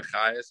the other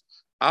chayos.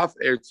 Af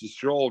Eretz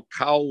Yisrael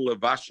kal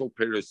levashel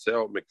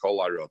periseo mikol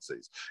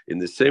harotzos. In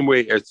the same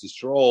way, Eretz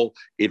Yisrael,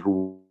 it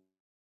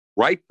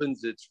ripens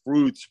its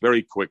fruits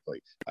very quickly.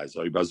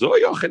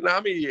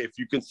 If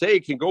you can say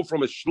it can go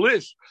from a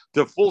shlish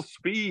to full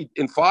speed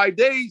in 5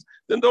 days,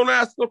 then don't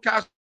ask no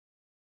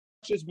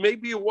kashas.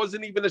 Maybe it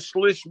wasn't even a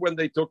shlish when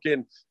they took in.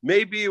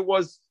 Maybe it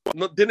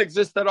didn't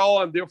exist at all,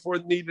 and therefore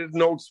it needed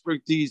no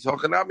expertise.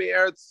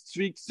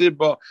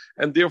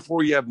 And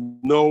therefore you have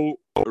no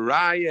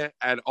raya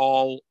at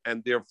all, and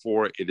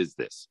therefore it is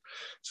this.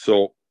 So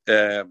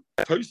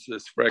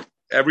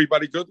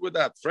everybody good with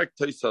that?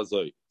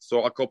 So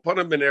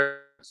akopanim in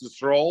Eretz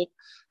Yisrael,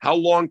 how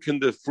long can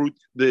the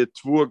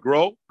tvua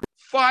grow?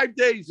 5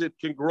 days it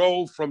can grow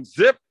from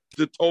zip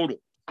to total.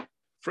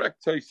 Frek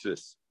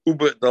toises.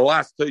 The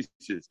last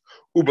toises.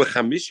 Uba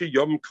chamisha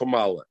yom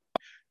kamala.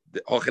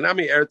 The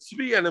Hochanami Eretz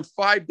Tzvi, and in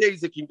 5 days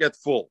it can get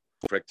full.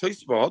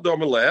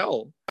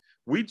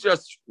 We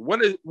just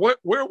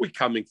where are we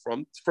coming from?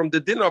 It's from the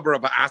din of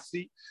Rabbi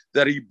Asi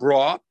that he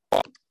brought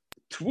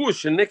tvua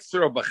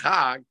shenixer of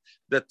b'chag,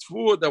 the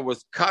tvua that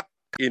was cut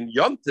in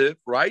Yontif,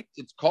 right?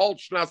 It's called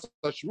Shnas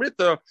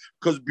HaShmita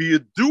because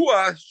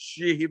biyadua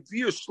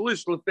shehiviu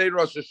shlish l'fnei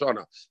Rosh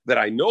Hashanah. That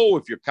I know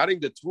if you're cutting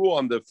the tvua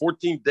on the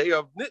 14th day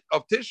of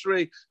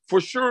Tishrei, for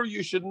sure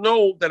you should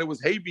know that it was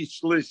hevi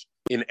shlish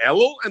in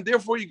Elul, and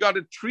therefore you got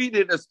to treat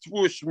it as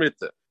tvua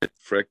shmita.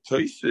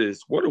 Frektoisis,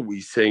 what are we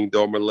saying?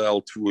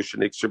 Domerlel tvua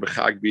shenixer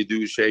b'chag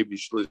biyadua shehivi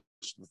shlish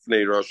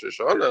l'fnei Rosh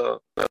Hashanah.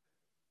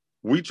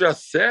 We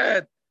just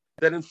said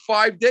that in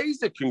 5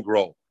 days it can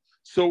grow.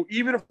 So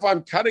even if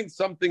I'm cutting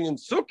something in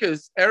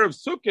Sukkot, Erev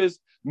Sukkot,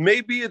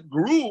 maybe it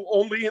grew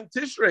only in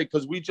Tishrei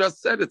because we just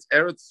said it's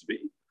Eretz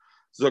Tzvi.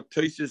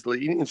 Zoktoisis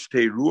leinin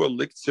shteirua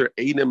liktzer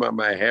einem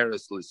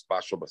amaheres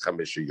lispashal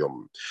b'chamisha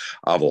yom.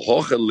 Avol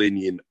hocha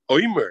linyin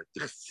oimer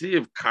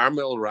t'chsiv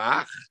Carmel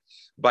Rach.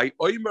 By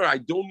oimer, I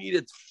don't need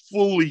it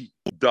fully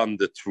done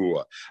the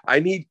trua.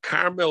 I need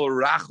Carmel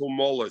Rach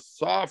umola,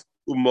 soft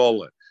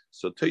umola.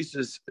 So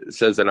Tosis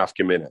says an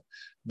afkamina.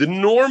 The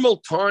normal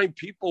time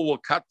people will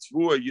cut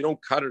tvua, you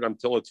don't cut it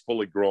until it's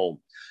fully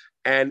grown.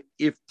 And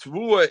if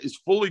tvua is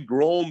fully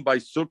grown by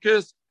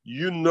Sukkot,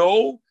 you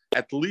know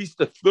at least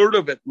a third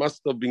of it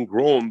must have been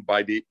grown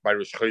by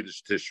Rosh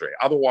Chodesh Tishrei.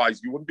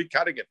 Otherwise, you wouldn't be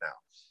cutting it now.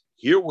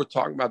 Here we're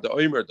talking about the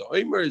oimer. The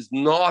oimer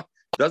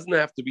doesn't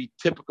have to be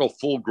typical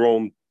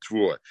full-grown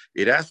tvua.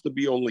 It has to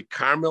be only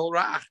Carmel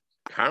Rach.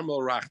 Carmel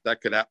Rach, that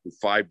could happen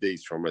 5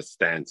 days from a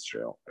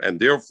standstill. And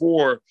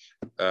therefore,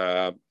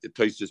 it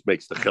just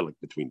makes the chilik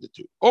between the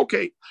two.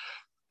 Okay.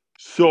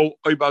 So,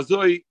 we have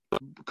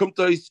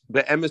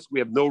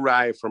no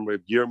raya from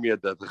Reb Yirmiyah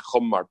that the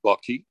Chum are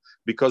lucky,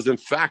 because in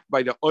fact,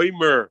 by the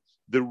Oimer,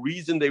 the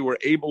reason they were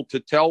able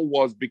to tell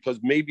was because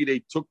maybe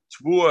they took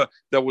tvua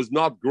that was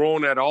not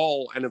grown at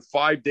all, and in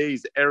 5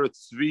 days,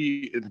 Eretz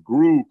Tzvi, it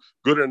grew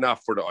good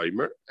enough for the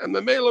Oimer. And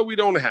the Mela we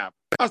don't have.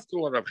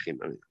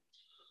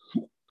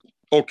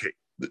 Okay.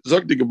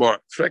 Zog the Gemara,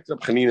 fragt Rab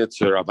Chanina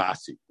to Rav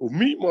Asi.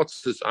 Umi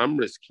motzes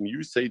amris, can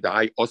you say the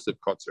high osif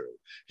kotzer?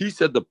 He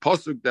said the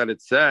pasuk that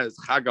it says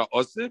chaga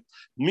osif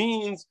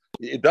means,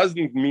 it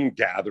doesn't mean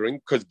gathering,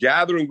 because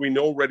gathering we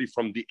know already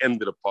from the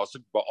end of the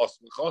pasuk,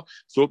 ba'osmicha.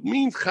 So it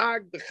means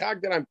chag, the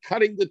chag that I'm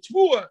cutting the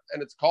tvua,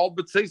 and it's called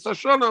b'tzeis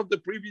hashana of the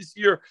previous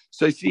year.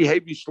 So I see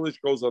hevi shlish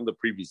goes on the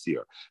previous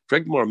year.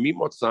 Fragt Gemara, umi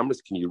motzes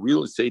amris, can you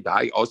really say the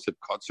high osif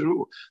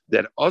kotzeru?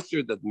 That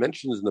osir that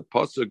mentions in the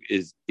pasuk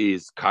is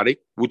cutting,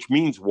 which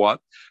means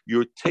what?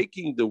 You're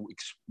taking the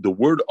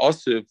word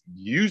osif,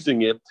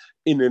 using it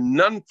in a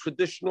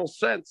non-traditional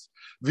sense.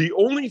 The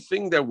only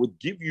thing that would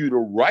give you the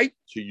right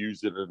to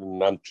use it in a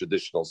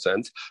non-traditional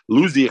sense,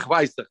 but the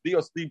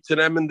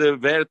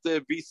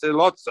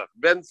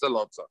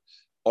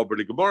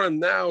Gemara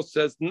now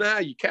says,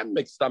 you can't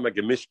make stomach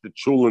and mishta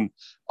chulin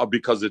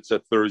because it's a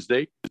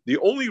Thursday. The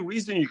only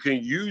reason you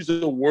can use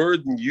a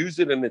word and use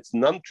it in its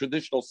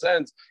non-traditional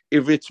sense,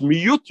 if it's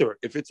miyuter,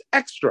 if it's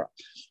extra.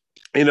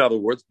 In other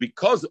words,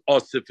 because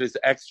Osif is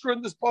extra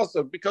in this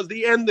pasuk, because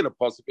the end of the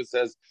pasuk it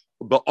says,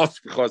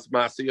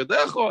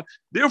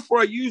 therefore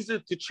I use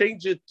it to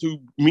change it to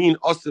mean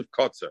Osif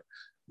Kotzer.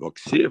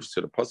 Voksiv,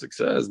 so the pasuk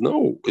says,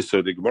 no.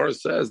 So the Gemara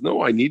says,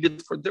 no, I need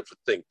it for a different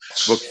thing.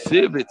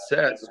 Voksiv, it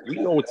says, we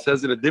know it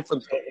says in a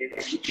different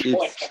thing.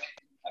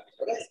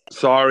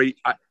 Sorry,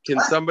 can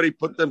somebody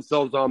put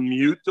themselves on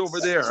mute over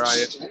there?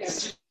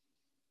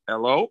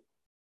 Hello?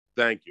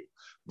 Thank you.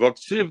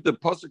 Voksiv, the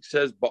pasuk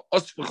says,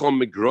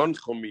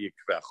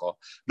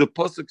 the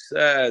pasuk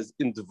says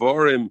in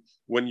Devarim,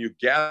 when you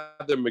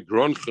gather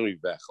megronchim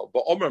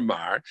ba'omer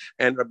mar,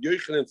 and Rabbi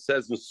Yochanan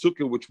says in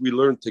Sukkah, which we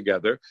learned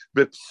together,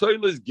 that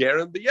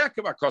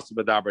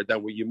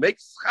when you make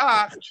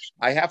schach,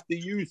 I have to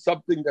use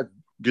something that's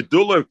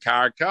gedula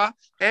karka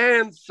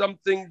and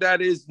something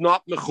that is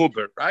not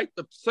mechuber, right?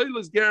 The psoil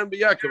is garen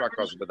b'yakim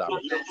akos b'daber.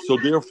 So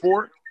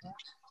therefore,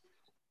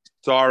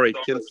 sorry,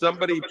 can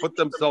somebody put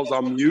themselves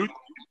on mute?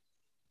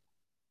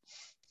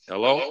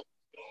 Hello?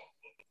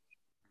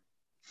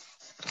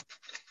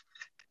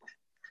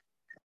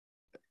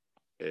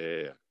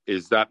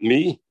 Is that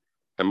me?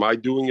 Am I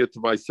doing it to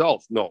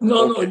myself? No.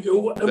 No, okay.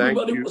 no,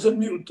 everybody was on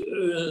mute.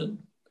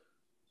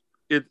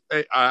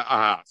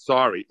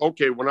 Sorry.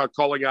 Okay, we're not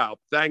calling out.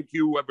 Thank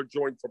you, whoever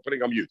joined, for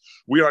putting on mute.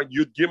 We are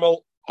Yud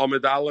Gimel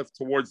Amid Aleph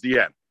towards the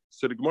end.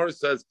 So the Gemara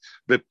says,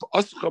 the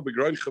pasuk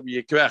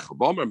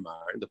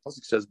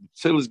says,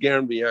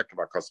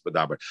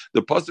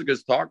 the pasuk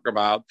is talking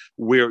about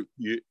where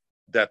you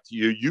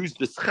use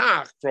the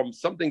schach from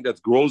something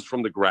that grows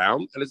from the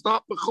ground, and it's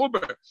not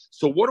mechuber.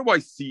 So what do I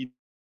see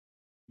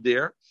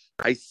there?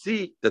 I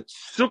see that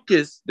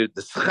sukkis, the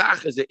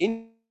schach is an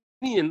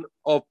Indian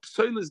of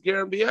psoilis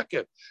gerim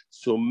b'yekev.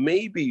 So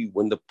maybe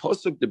when the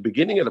pasuk, the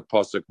beginning of the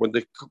pasuk, when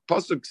the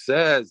pasuk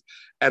says,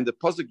 and the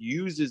pasuk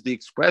uses the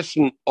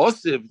expression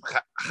osiv,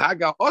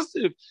 chaga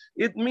osiv,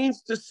 it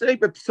means to say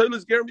that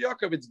psoilis gerim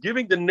b'yekev. It's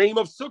giving the name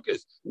of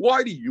sukkis.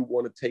 Why do you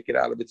want to take it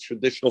out of its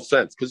traditional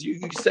sense? Because you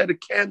said it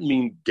can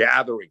mean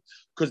gathering.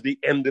 Because the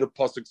end of the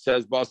pasuk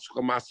says,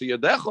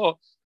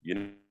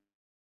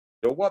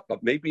 you know what?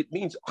 But maybe it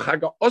means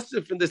Chaga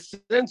Osif in the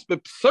sense,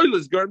 but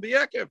Psoilis Garn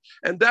B'Yekev.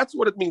 And that's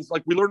what it means.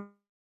 Like we learned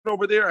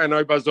over there, and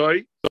I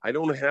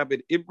don't have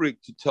it Ibrik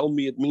to tell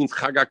me it means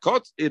Chaga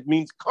Kotz. It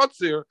means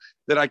Kotzir,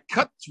 that I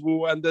cut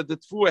Tvu, and that the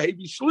Tvu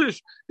Hevi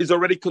Shlish is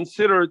already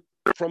considered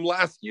from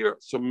last year.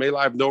 So Mela,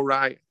 I have no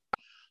raya.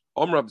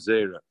 Rab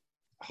Zera.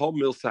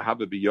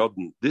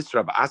 This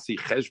Rav Asi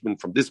Cheshbon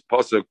from this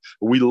pasuk,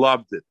 we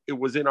loved it. It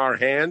was in our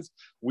hands.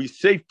 We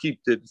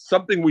safekeeped it.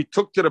 Something we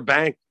took to the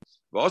bank.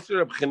 And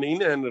Reb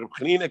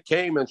Chanina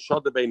came and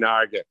shot the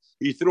Beinarge.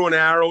 He threw an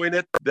arrow in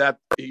it that,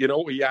 he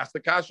asked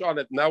the kasha on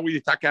it. Now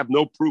we have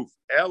no proof.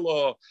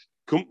 Elo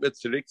kumt mit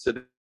zurück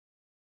to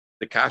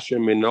the kasha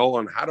minol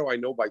on how do I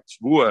know by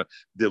tvua,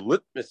 the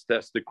litmus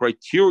test, the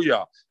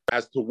criteria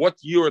as to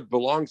what year it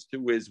belongs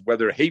to is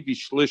whether heavy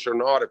shlish or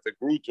not, if it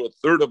grew to a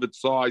third of its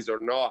size or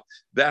not,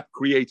 that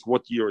creates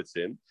what year it's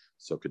in.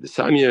 So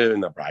Kedisanya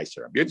in the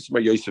Braiser.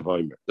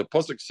 The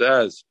pasuk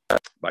says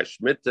by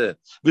Shmita,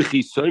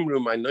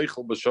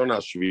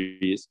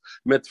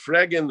 met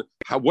fragen,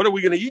 what are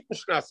we going to eat in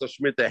Shnasa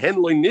Shmita?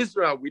 Henloi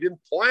Nizra, we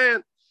didn't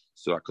plan.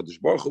 So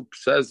HaKadosh Baruch Hu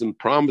says and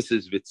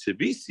promises,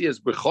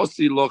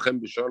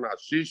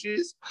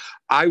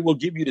 I will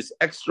give you this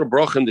extra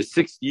brach in the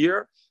 6th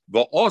year.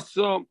 That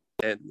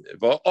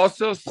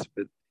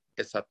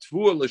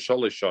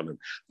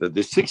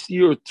the 6th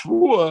year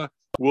tvua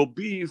will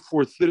be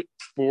for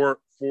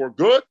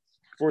good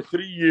for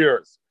 3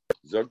 years.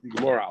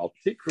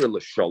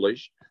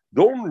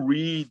 Don't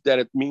read that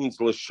it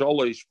means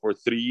l'sholish for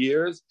 3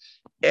 years.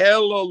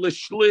 Elo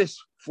l'shlish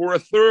for a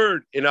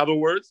third. In other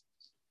words,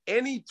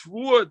 any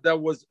tvua that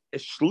was a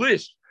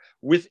shlish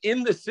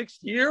within the 6th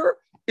year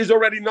is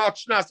already not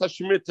shnas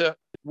hashmita.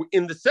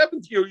 In the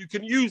 7th year, you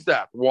can use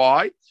that.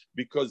 Why?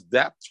 Because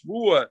that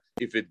tvua,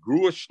 if it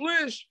grew a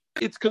shlish,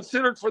 it's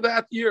considered for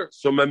that year.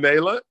 So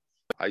memela,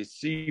 I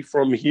see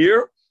from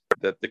here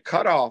that the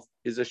cutoff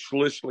is a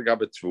shlish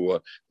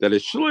l'gabetua. That a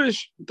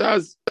shlish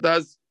does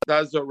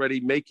already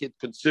make it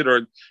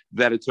considered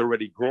that it's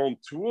already grown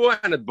tvua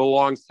and it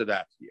belongs to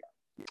that year.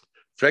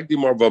 How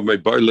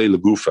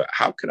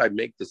could I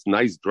make this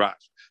nice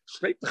drash?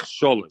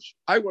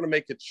 I want to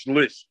make it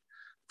shlish.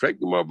 I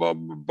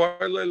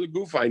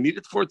need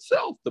it for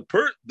itself. The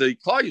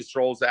Klal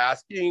Yisrael is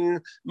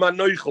asking, what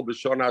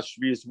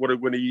are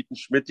we going to eat in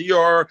Shmiti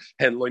or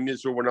Henloi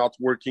Nizra? We're not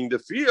working the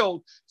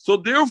field. So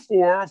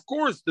therefore, of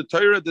course, the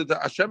Torah that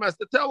Hashem has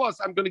to tell us,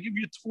 I'm going to give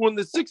you tfu in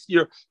the 6th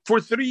year for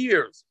 3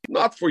 years,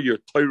 not for your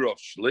Torah of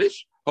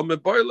Shlish. And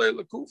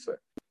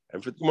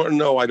for tomorrow,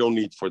 no, I don't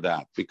need for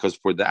that, because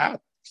for that,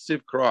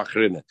 it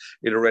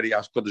already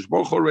Kodesh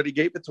Baruch Hu already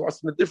gave it to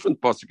us in a different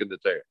pasuk in the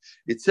Torah.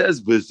 It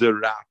says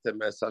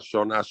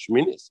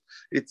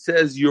it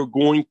says you're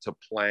going to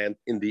plant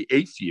in the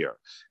 8th year,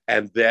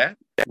 and that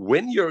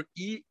when you're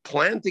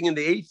planting in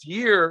the 8th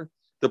year,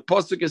 the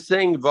pasuk is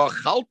saying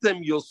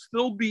v'achaltem, you'll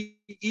still be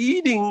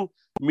eating.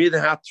 You're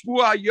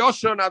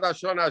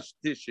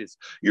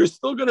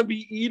still going to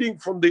be eating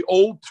from the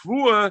old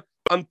tvua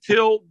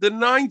until the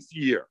 9th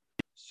year.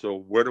 So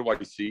where do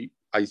I see?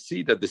 I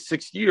see that the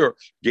 6th year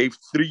gave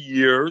 3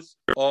 years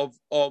of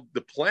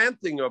the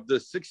planting of the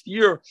 6th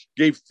year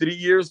gave 3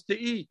 years to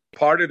eat.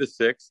 Part of the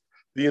 6th,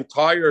 the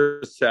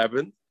entire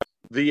 7th,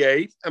 the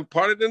 8th, and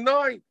part of the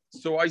 9th.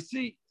 So I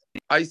see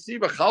until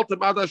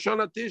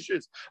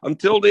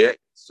the 8th.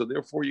 So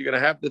therefore, you're going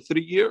to have the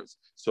 3 years.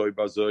 So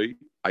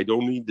I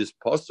don't need this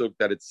pasuk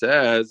that it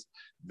says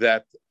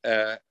that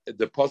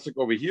the pasuk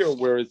over here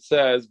where it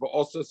says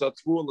to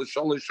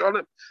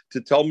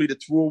tell me the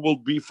tvua will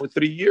be for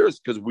 3 years,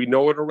 because we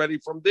know it already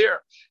from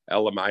there.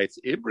 Elamai, it's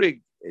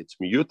ibrig, it's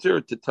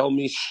miyuter to tell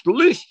me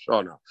shlish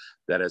shana,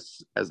 that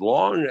as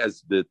long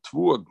as the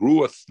tvua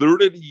grew a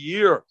third of the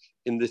year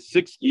in the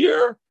 6th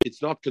year,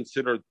 it's not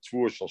considered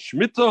tvua shel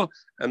shmita,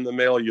 and the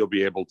male you'll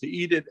be able to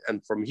eat it.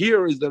 And from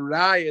here is the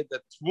raya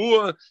that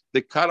tvua,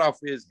 the cutoff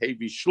is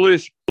heavy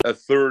shlish, a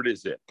third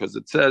is it, because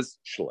it says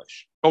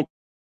shlish.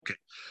 Okay,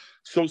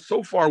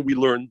 so far we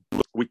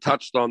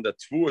touched on that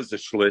tvua is a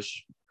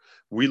shlish.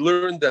 We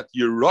learned that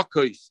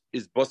Yerokos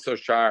is basar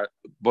shar,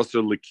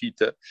 basar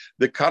likita.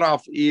 The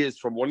cutoff is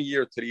from 1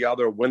 year to the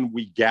other when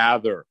we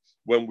gather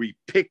when we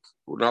pick,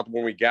 not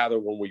when we gather,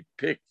 when we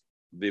pick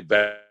the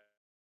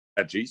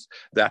veggies,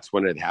 that's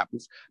when it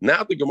happens.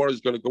 Now the Gemara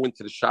is going to go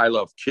into the shaila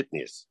of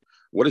kitnius.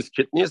 What is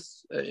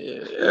kitnius?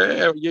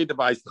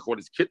 What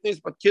is kitnius?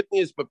 But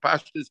kitnius, but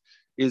pashtus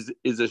is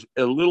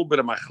a little bit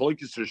of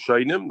machlokes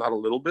rishonim, not a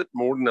little bit,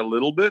 more than a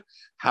little bit.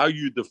 How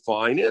you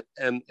define it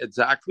and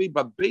exactly,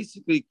 but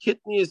basically,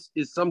 kitnius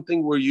is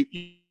something where you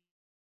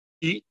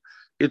eat.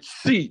 It's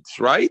seeds,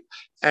 right?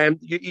 And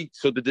you eat.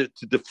 So to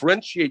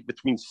differentiate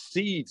between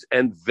seeds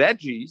and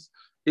veggies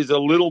is a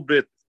little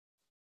bit.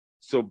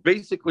 So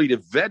basically, the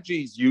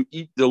veggies, you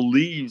eat the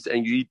leaves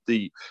and you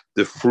eat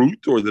the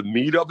fruit or the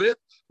meat of it.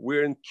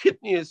 Where in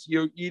kitnius,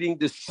 you're eating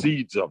the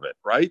seeds of it,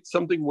 right?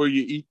 Something where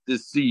you eat the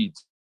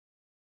seeds.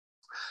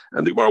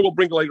 And the Gemara will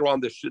bring later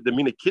on the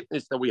mina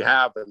kitnius that we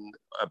have and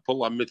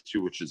pull on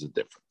mitzu, which is a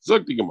different.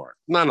 Zog the Gemara,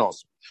 not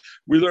awesome.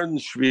 We learn in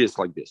Shvius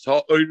like this: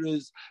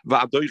 ha'oires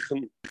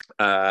va'adoichen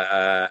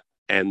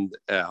and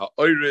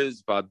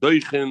ha'oires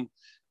va'adoichen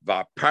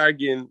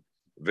va'pargin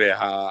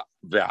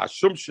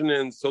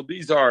v'hashumshinin. So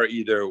these are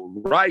either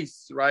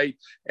rice, right?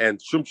 And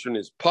shumshin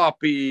is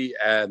poppy,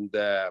 and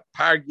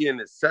pargin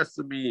is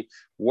sesame.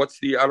 What's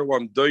the other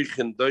one?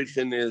 Doichen.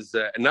 Doichen is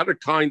another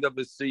kind of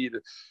a seed.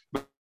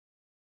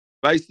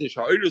 That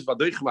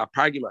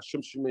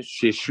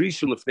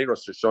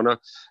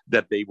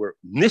they were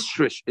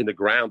nishrish in the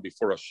ground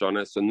before Rosh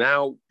Hashanah. So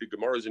now the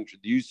Gemara is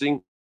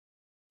introducing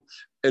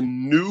a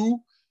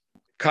new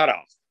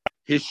cutoff.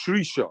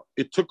 Hishrisha.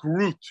 It took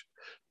root.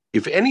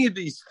 If any of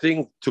these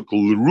things took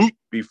root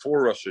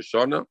before Rosh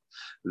Hashanah,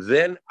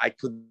 then I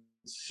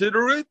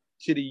consider it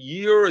to the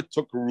year it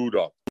took root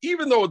up.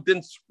 Even though it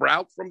didn't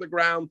sprout from the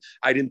ground,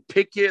 I didn't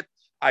pick it,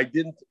 I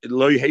didn't,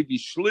 lo hevi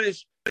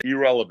shlish,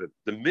 irrelevant.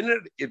 The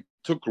minute it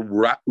took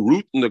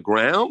root in the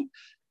ground,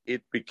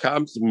 it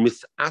becomes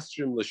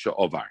misasrim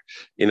l'sha'ovar.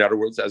 In other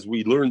words, as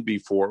we learned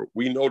before,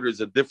 we know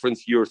there's a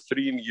difference year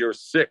 3 and year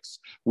 6.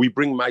 We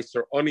bring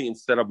Meiser Oni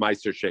instead of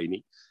Meiser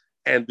Sheni.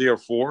 And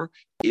therefore,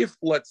 if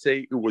let's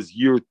say it was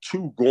year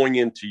 2 going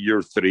into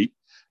year 3,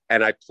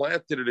 and I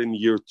planted it in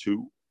year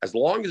 2, as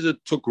long as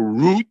it took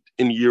root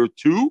in year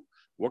 2,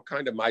 what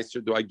kind of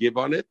Meiser do I give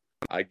on it?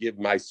 I give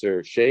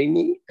Meiser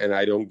Sheni, and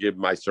I don't give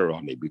Meiser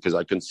Ani, because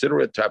I consider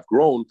it to have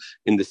grown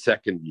in the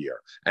second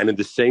year. And in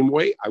the same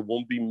way, I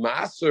won't be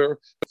Maser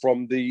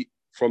from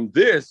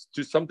this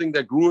to something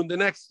that grew in the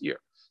next year.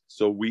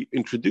 So we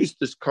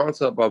introduced this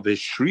concept of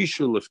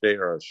Hishrishu Lefnei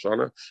Rosh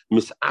Hashanah,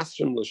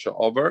 Misasrim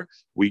L'Sha'over.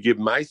 We give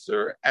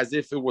Meiser as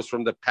if it was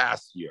from the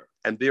past year.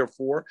 And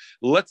therefore,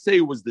 let's say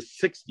it was the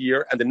 6th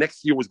year, and the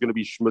next year was going to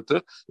be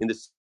Shemitah in the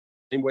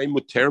same way,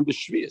 Muterim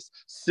B'Shvius.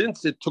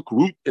 Since it took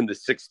root in the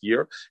 6th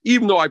year,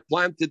 even though I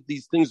planted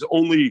these things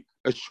only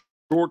a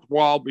short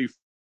while before,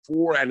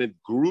 and it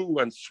grew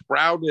and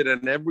sprouted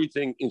and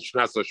everything in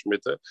Shnas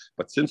HaShemitah,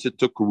 but since it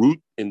took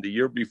root in the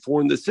year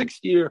before, in the 6th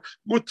year,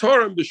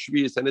 Muterim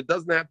B'Shvius, and it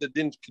doesn't have the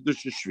din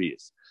Kedusha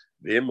Shvius.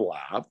 V'im,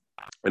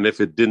 and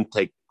if it didn't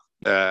take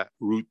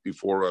root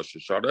before Rosh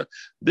Hashanah,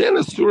 then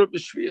Asura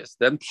b'Shvius.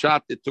 Then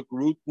Pshat, it took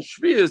root in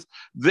Shvius,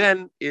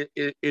 then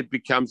it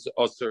becomes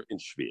Asur in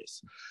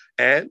Shvius.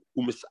 And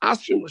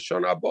Umisasrim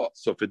l'Shana Haba.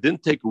 So if it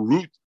didn't take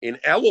root in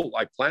Elul,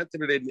 I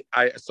planted it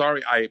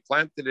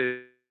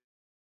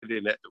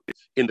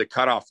in the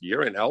cutoff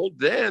year in Elul,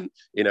 then,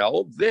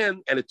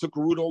 and it took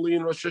root only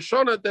in Rosh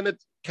Hashanah, then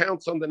it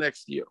counts on the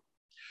next year.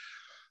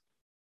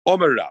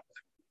 Omer Rabba.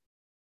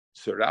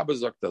 So Rabba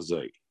sagt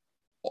azay.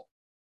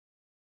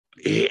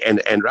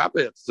 And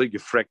Rabbi so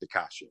gefragt the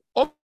kasha.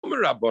 The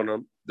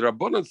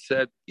Rabbanan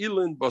said,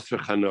 "Ilin basar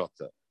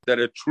chanota," that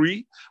a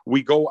tree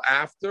we go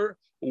after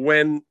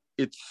when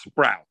it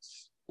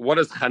sprouts. What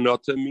does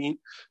chanota mean?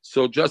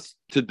 So just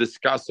to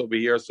discuss over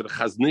here, so the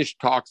Chaznish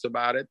talks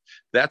about it.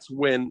 That's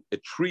when a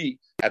tree,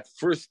 at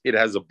first it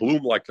has a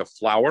bloom like a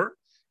flower,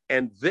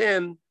 and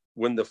then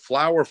when the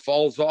flower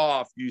falls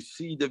off, you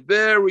see the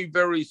very,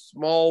 very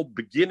small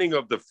beginning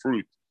of the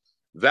fruit.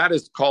 That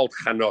is called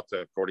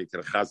chanota, according to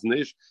the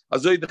Chaznish.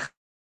 Azoi, the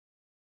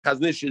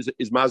Chaznish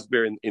is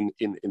masber in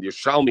the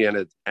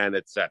Yerushalmi and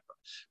etc.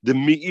 The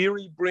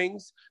Meiri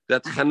brings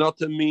that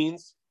chanota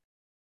means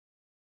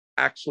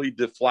actually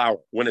the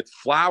flower. When it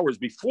flowers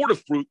before the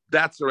fruit,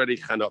 that's already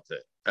chanota.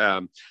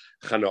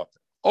 Chanota.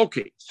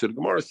 Okay, so the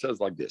Gemara says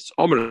like this.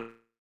 Omer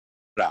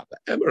Rabba.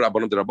 The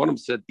Rabbanim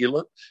said,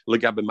 Ilan,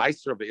 legabe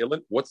meiser of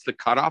Ilan, what's the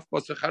cutoff?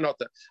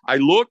 Chanota. I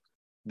look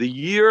the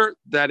year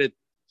that it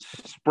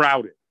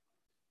sprouted.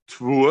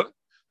 Tvua,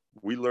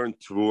 we learned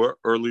Tvua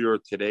earlier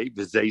today.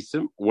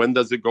 V'zeisim, when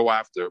does it go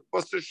after?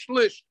 Basar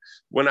shlish.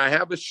 When I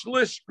have a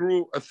shlish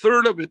grew, a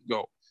third of it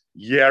go.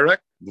 Yerek,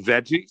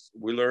 veggies,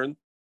 we learned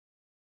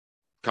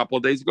a couple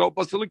of days ago.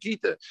 Basar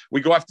lakita, we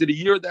go after the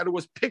year that it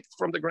was picked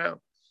from the ground.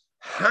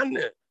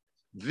 Hana,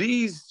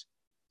 these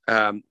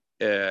kitnius,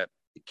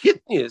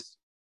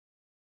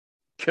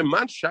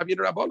 keman shavir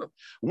rabbanim,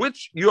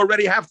 which you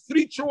already have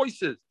 3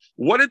 choices.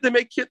 What did they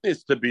make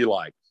kitnius to be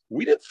like?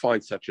 We didn't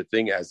find such a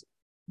thing as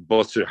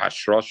Basar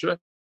Hashrasha.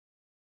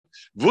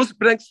 What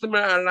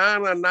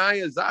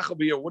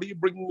are you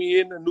bringing me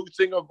in a new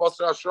thing of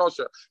Basar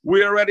Ashrosha?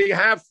 We already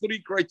have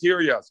three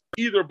criteria: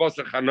 either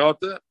Basar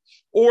Chanata,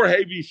 or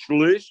Hevi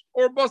Shlish,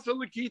 or Basar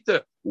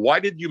Lakita. Why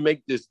did you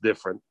make this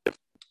different?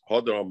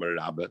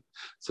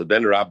 So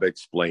then Rabbi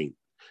explained.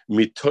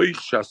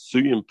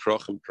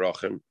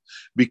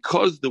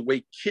 Because the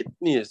way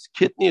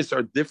kidneys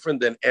are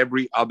different than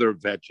every other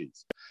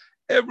veggies.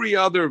 Every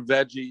other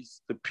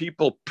veggies, the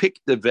people pick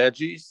the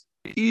veggies,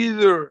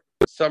 either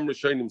some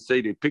Rishonim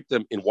say they pick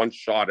them in one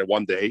shot at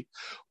one day,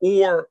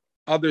 or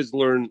others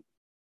learn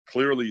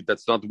clearly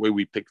that's not the way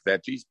we pick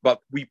veggies,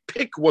 but we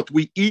pick what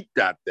we eat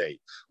that day.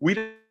 We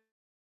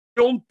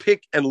don't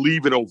pick and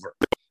leave it over.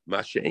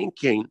 Masha'en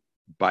King,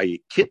 by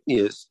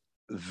kidneys,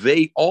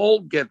 they all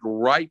get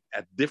ripe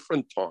at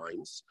different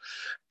times,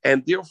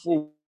 and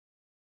therefore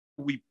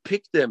we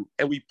pick them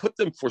and we put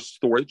them for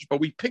storage,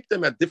 but we pick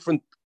them at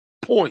different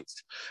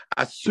points.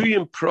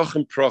 Asuyim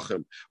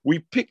prochem. We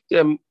pick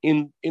them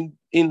in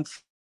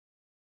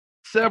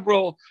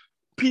several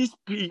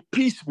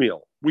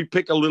piecemeal. We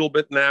pick a little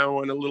bit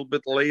now and a little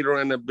bit later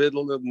and a bit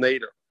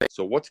later.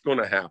 So what's going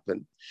to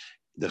happen?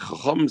 The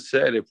Chacham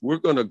said, if we're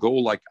going to go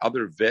like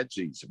other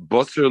veggies,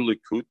 basar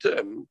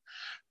likutim,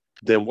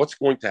 then what's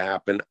going to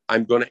happen?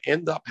 I'm going to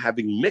end up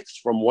having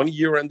mixed from one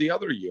year and the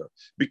other year,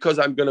 because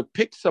I'm going to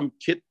pick some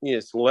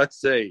kidneys, let's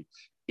say,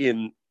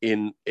 in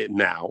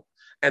now,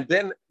 and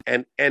then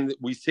and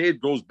we say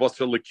it goes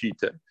basar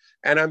lakita,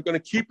 and I'm going to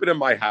keep it in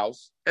my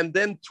house, and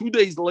then 2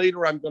 days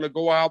later I'm going to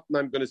go out and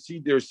I'm going to see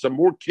there's some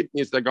more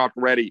kidneys that got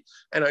ready,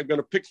 and I'm going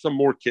to pick some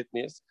more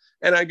kidneys,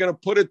 and I'm going to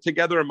put it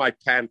together in my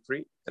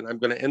pantry, and I'm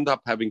going to end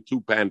up having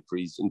two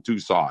pantries in two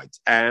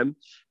sides, and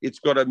it's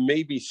going to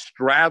maybe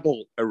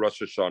straddle a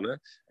Rosh Hashanah,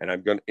 and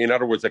I'm going to, in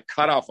other words, a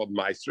cutoff of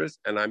Maestris,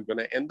 and I'm going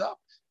to end up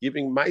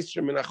giving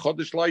Maestrim in a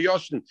Chodesh La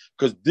Yoshin,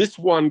 because this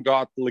one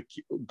got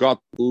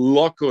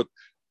lokut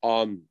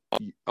on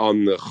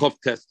the Chof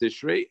Tes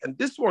Tishrei, and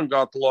this one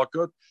got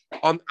lokut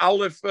on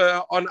Aleph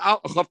on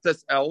Chof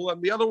Tes El,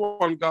 and the other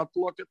one got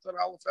lokut on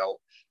Aleph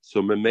El.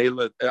 So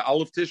Memela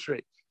Aleph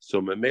Tishrei. So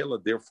Memela,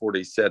 therefore,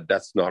 they said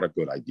that's not a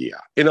good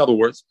idea. In other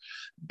words,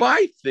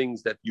 buy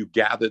things that you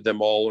gather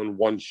them all in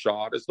one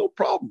shot. It's no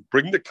problem.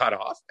 Bring the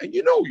cutoff, and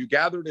you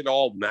gathered it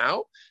all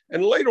now,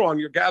 and later on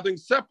you're gathering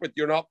separate.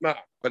 You're not now.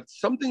 But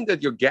something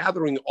that you're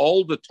gathering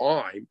all the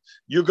time,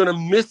 you're going to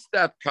miss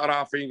that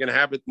cutoff, and you're going to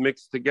have it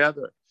mixed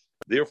together.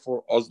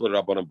 Therefore, Ozla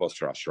Rabbanan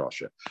Basar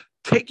Ashrosha.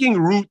 Taking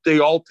root, they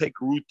all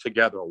take root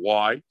together.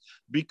 Why?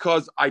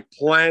 Because I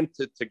plant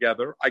it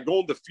together. I go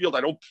in the field.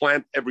 I don't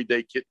plant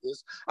everyday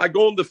kidneys. I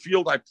go in the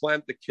field. I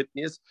plant the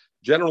kidneys.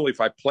 Generally, if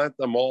I plant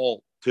them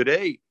all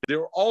today,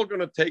 they're all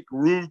going to take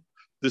root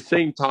the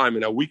same time.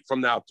 In a week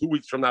from now, 2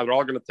 weeks from now, they're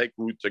all going to take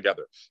root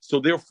together. So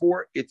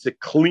therefore, it's a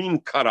clean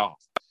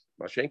cutoff.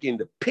 Mashenkin,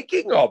 the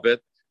picking of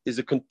it is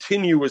a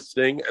continuous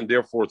thing, and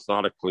therefore it's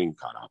not a clean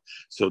cutoff.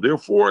 So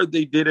therefore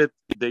they did it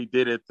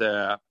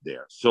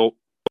there. So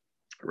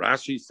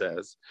Rashi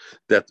says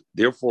that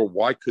therefore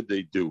why could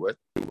they do it?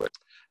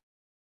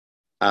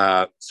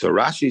 So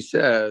Rashi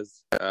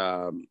says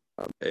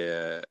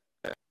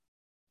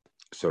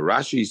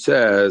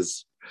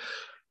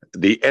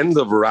the end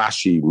of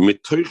Rashi,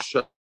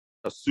 mitoch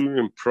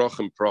asurim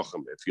prochem.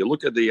 If you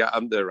look at the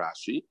under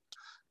Rashi,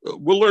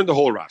 we'll learn the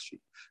whole Rashi.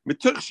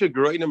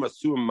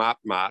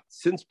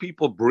 Since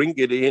people bring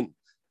it in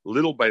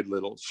little by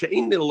little,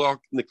 you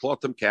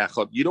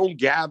don't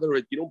gather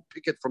it, you don't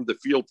pick it from the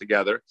field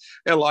together.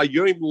 Today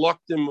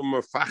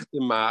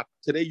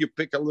you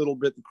pick a little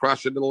bit and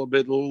crush it a little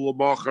bit,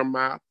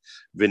 Chodesh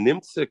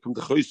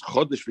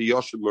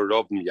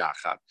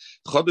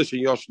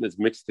and Yoshin is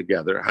mixed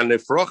together.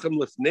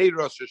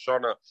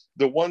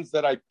 The ones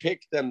that I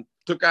picked and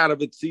took out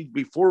of its seeds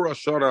before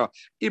Rosh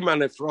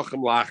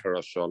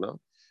Hashanah,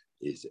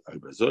 is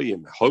if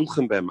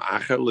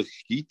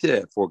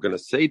we're going to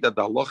say that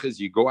the halach is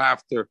you go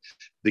after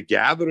the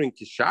gathering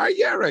kishar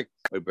yerek,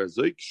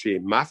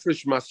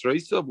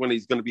 when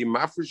he's going to be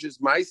mafresh his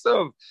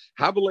maisav,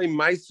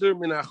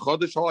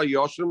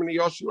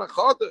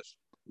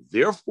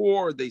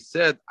 therefore they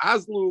said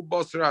azlu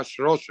basar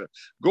ashrosha,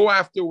 go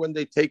after when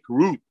they take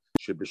root.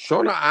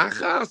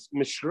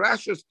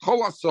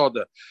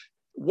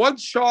 One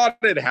shot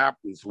it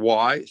happens.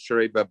 Why?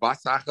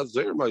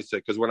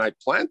 Because when I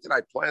plant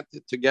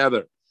it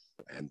together.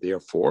 And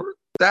therefore,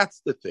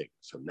 that's the thing.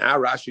 So now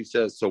Rashi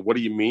says, so what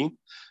do you mean?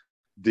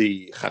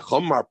 The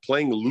Chacham are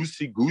playing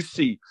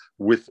loosey-goosey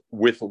with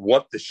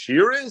what the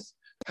shear is?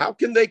 How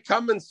can they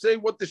come and say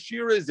what the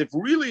shear is? If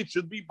really it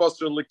should be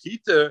Basar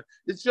Lakita,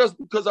 it's just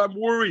because I'm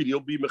worried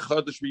he'll be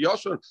Mechadesh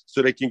V'Yashon,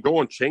 so they can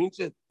go and change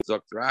it.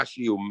 Zok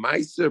Rashi,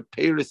 Umaiser,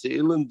 Peres,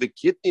 Ilan, the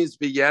kidneys,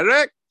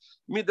 V'Yerek,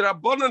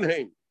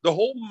 Midrabanan. The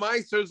whole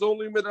Meiser is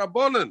only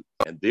Midrabanan.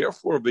 And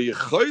therefore,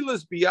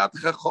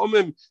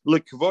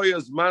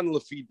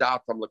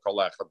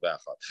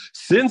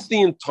 since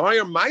the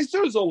entire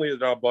Meiser is only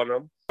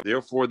Midrabanan,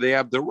 therefore they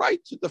have the right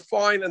to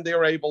define and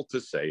they're able to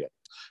say it.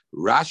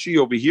 Rashi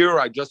over here,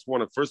 I just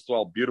want to, first of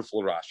all,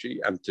 beautiful Rashi,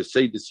 and to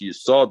say this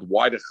Yesod,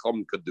 why the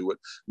Chacham could do it.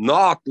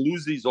 Not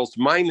losing aus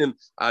meinen,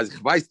 als ich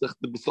weiß,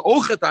 du bist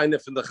auch eine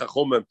von der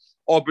Chachomim,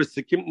 aber es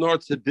kommt nur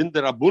zu den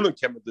der Rabunen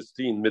kommen das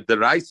Team, mit der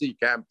Reise you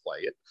can't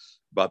play it.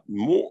 But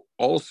more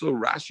also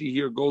Rashi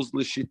here goes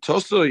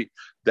l'shitosoi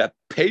that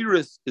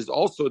Paris is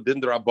also din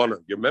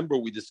d'Rabbanan. You remember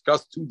we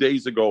discussed 2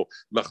 days ago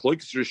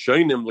machlokes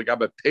rishonim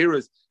legabe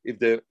Paris. If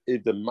the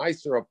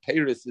meiser of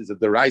Paris is a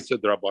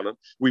deraisa d'Rabbanan,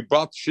 we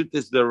brought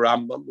shittis the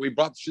Rambam, we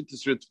brought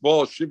shittis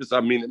ritvol shivas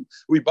aminim,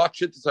 we brought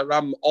shittis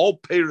Rambam all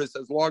Paris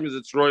as long as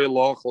it's royal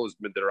lachol is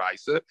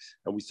midiraisa,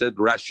 and we said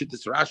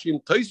shittis Rashi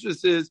and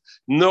Tosfos is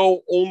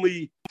no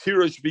only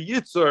tirish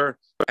v'yitzur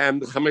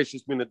and the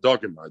chameshes min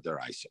dogim are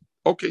deraisa.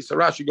 Okay, so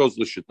Rashi goes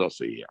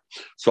l'shitosa here.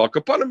 So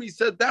Akapanim, he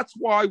said that's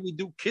why we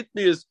do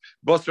kitnias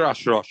basar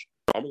ashrosh.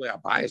 Normally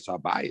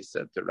Abayis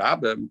said to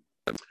Rabbi,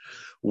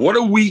 what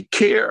do we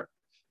care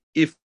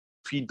if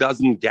he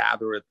doesn't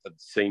gather it at the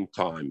same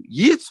time?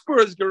 Yitzper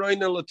is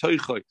gereina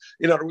l'toichoy.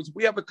 In other words,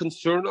 we have a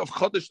concern of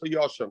chodesh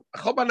l'yoshem.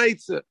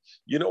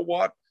 You know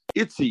what?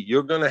 Itzi,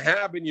 you're going to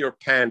have in your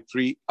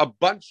pantry a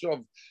bunch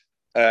of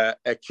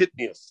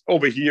kidneys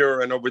over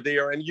here and over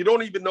there, and you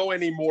don't even know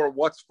anymore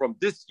what's from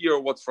this year,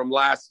 what's from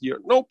last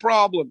year. No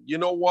problem. You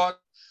know what?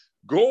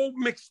 Go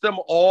mix them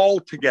all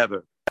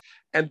together,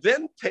 and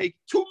then take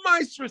 2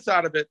 meisters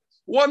out of it.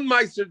 One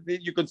meister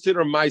that you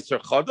consider meister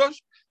chadash,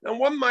 and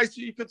one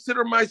meister you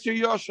consider meister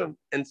yoshin.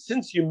 And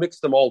since you mix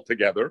them all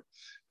together,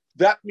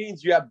 that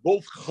means you have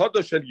both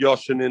chadash and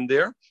yoshin in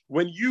there.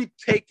 When you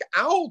take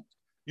out,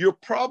 you're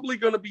probably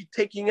going to be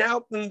taking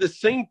out in the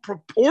same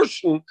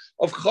proportion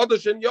of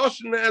Chodesh and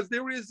Yoshin as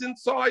there is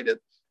inside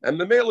it.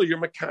 And the male, you're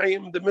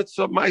Makayim, the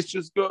mitzvah of Meister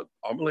is good.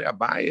 Amalei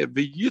Abaye,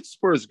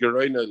 v'yitzper is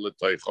gereina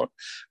l'toichot.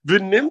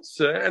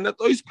 V'nimtze, and it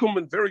always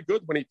coming very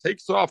good when he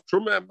takes off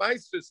Truma and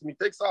Meisters, and he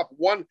takes off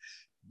one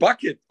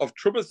bucket of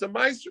Trumas and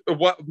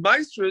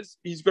Meisters,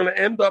 he's going to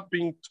end up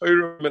being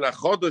Torah min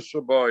achodesh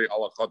shaboy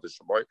ala chodesh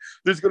shaboy.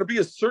 There's going to be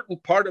a certain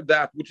part of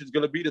that which is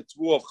going to be the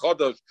Tvu of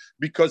Chodesh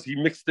because he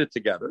mixed it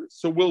together.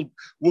 So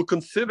we'll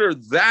consider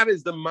that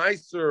is the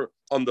Meister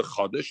on the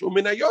Chodesh.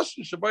 Umin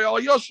hayoshin shaboy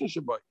ala yoshin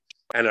shaboy.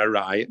 And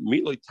Arai,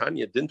 Miloi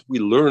Tanya, didn't we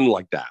learn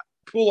like that?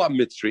 Pula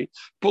Mitzri.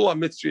 Pula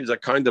Mitzri is a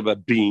kind of a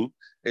bean,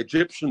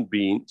 Egyptian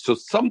bean. So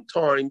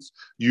sometimes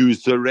you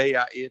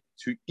zereya it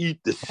to eat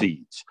the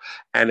seeds.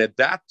 And at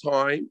that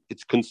time,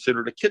 it's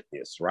considered a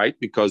kitnius, right?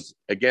 Because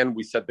again,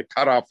 we said the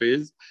cutoff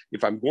is,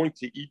 if I'm going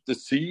to eat the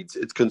seeds,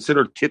 it's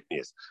considered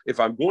kitnius. If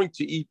I'm going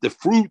to eat the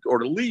fruit or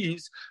the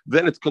leaves,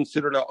 then it's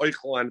considered a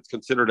oichel and it's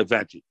considered a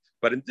veggie.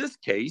 But in this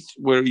case,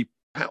 where he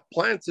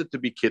plants it to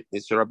be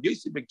kitnis, or Rabbi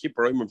Yossi ben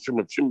Kippur, Pula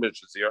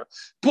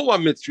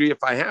Mitzri,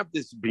 if I have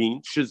this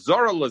bean,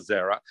 Shazara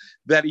Lazera,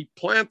 that he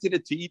planted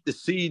it to eat the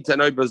seeds, and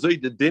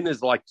the din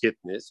is like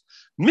kitnis,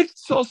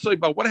 mixed also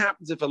about what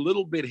happens if a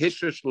little bit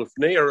Hishrish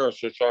Lefnei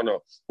Rosh Hashanah,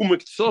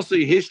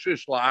 Umiktsosei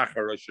Hishrish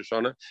La'achar Rosh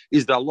Hashanah,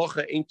 is the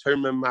Alocha ain't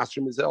term and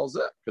Masrim is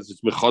Elzeh, because it's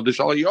Mechodesh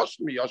al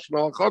Yoshim, Yoshim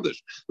al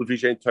Chodesh.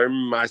 Lefish ain't term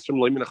Masrim,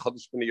 Loimin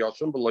Chodesh ben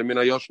Yoshim, but Loimin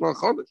Yoshim al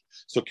Chodesh.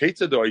 So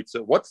Keitza do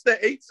Eitza. What's the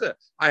Eitza?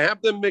 I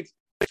have them mixed.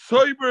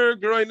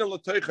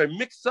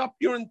 Mix up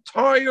your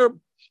entire,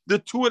 the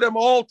two of them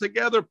all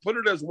together, put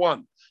it as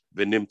one.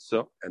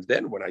 V'nimtza, and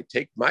then when I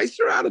take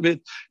meiser out of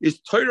it, is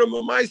Torah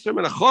meiser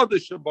and a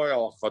chodesh shabai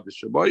al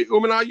chodesh shabai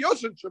u'min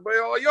hayoshin shabai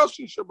al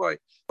hayoshin shabai.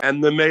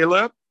 And the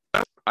mela,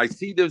 I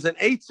see there's an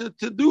eitzah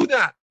to do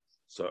that.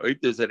 So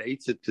if there's an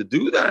eitzah to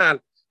do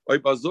that, I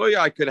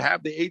could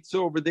have the eitzah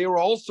over there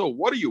also.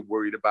 What are you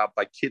worried about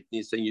by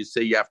kidneys? And you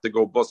say you have to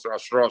go basar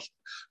ashrosh,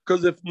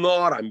 because if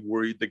not, I'm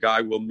worried the guy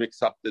will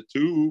mix up the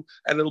two,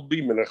 and it'll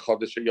be min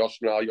chodesh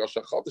yoshna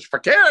yosha chodesh.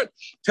 Fakir,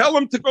 tell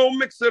him to go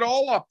mix it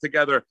all up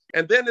together,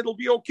 and then it'll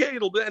be okay.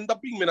 It'll end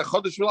up being min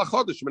chodesh v'la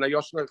chodesh min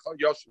yoshna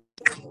yoshna.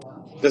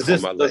 Does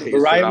this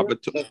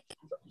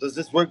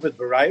work with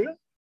Baraira?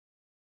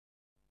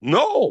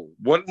 No,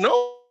 what?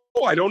 No,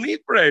 I don't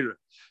need Baraira.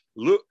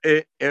 Look.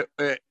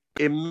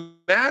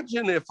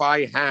 Imagine if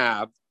I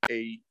have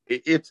a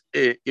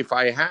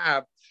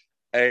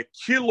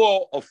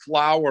kilo of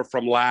flour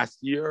from last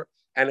year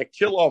and a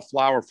kilo of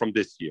flour from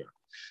this year,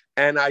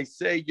 and I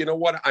say, you know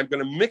what, I'm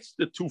going to mix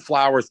the two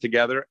flours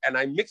together, and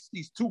I mix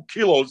these 2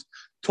 kilos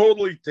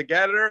totally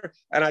together,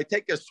 and I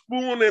take a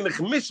spoon and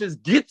mishes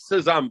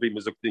gitzazam, wie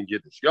man sagt in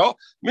Yiddish, yeah,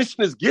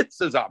 mishnes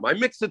gitzazam. I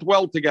mix it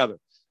well together.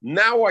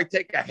 Now I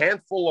take a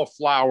handful of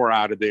flour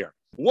out of there.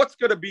 What's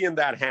going to be in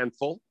that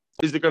handful?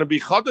 Is it going to be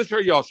Chodesh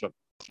or Yoshem?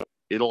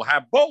 It'll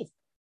have both.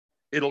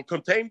 It'll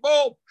contain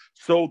both.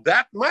 So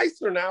that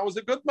meiser now is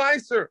a good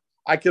meiser.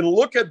 I can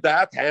look at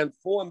that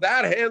handful, and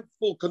that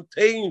handful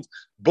contains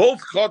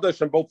both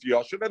Chodesh and both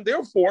Yoshem, and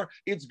therefore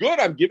it's good.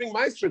 I'm giving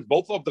meisters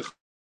both of the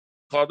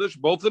Chodesh,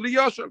 both of the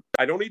Yoshem.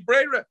 I don't need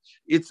Breira.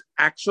 It's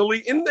actually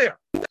in there.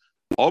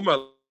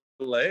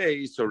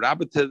 So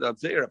Rabbi Shimon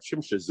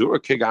Shazura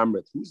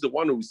Kegamret, who's the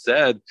one who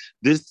said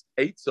this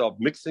eights of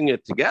mixing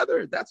it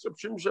together? That's Rabbi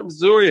Shimon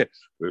Shazura.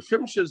 Rabbi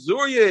Shimon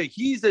Shazura,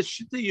 he's a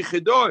Shita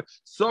Yichidor,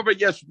 Sover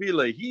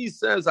Yeshbila. He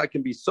says I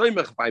can be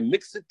soymech if I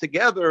mix it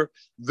together.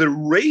 The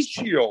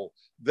ratio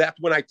that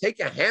when I take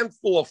a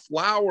handful of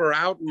flour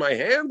out in my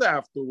hand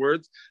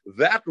afterwards,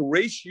 that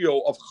ratio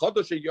of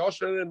Chodesh and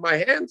Yoshan in my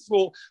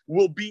handful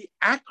will be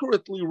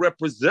accurately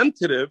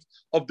representative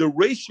of the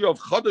ratio of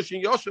Chodesh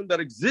and Yoshan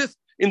that exists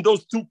in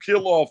those 2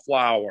 kilos of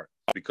flour,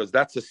 because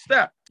that's a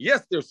step.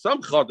 Yes, there's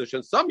some Chodesh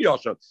and some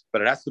Yoshan,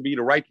 but it has to be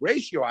the right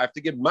ratio. I have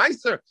to give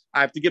Meiser.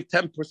 I have to give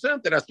 10%.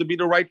 It has to be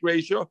the right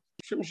ratio.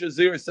 Shimon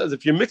Shazir says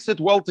if you mix it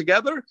well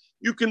together,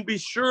 you can be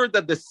sure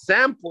that the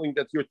sampling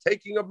that you're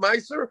taking of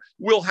Meiser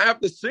will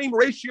have the same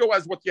ratio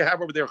as what you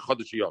have over there,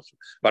 Chodesh Yoshan.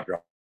 But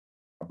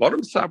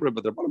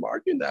the bottom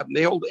arguing that and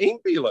they hold Ein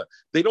Bila.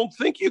 They don't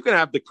think you can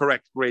have the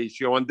correct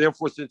ratio, and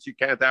therefore, since you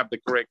can't have the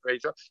correct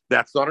ratio,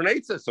 that's not an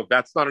Eitzah. So if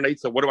that's not an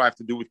Eitzah, what do I have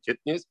to do with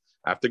kidneys?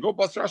 I have to go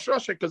Basar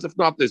Shosha, because if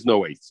not, there's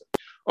no Eitzah.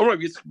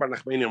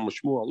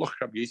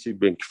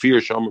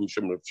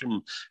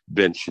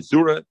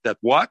 That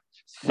what?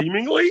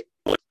 Seemingly,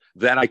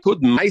 that I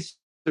could meister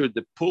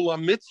the Pula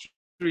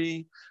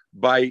Mitzri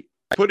by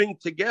putting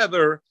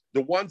together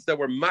the ones that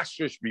were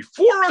mashrish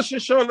before Rosh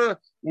Hashanah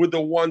with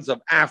the ones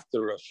of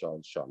after Rosh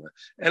Hashanah.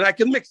 And I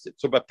can mix it.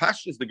 So by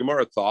Pashas, the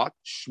Gemara thought,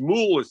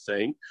 Shmuel is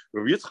saying,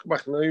 Rav Yitzchak Bar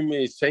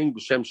Nachmani is saying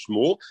B'Shem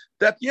Shmuel,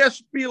 that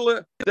yes,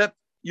 that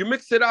you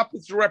mix it up,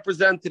 it's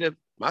representative.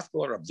 Did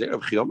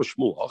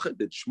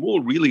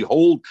Shmuel really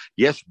hold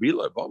yes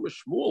bila?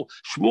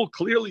 Shmuel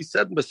clearly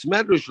said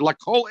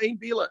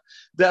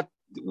that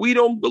we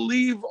don't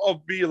believe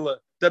of bila.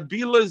 That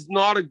bila is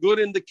not a good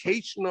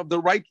indication of the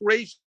right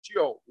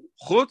ratio.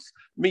 Chutz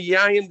mi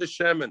yayin the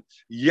shemen.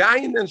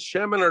 Yayin and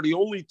shemen are the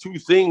only 2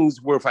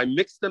 things where if I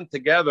mix them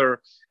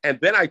together and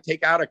then I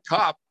take out a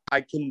cup,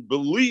 I can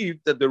believe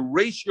that the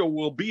ratio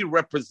will be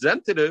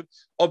representative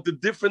of the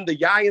different, the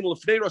yayin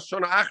lefnei Rosh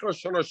Hashanah, achar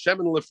Rosh Hashanah,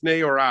 shemen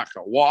lefnei or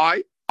achar.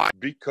 Why?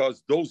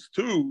 Because those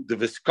 2, the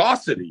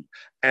viscosity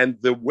and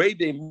the way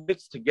they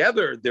mix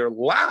together, their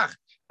lach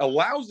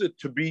allows it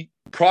to be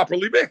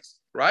properly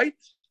mixed, right?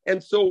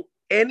 And so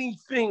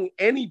anything,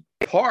 any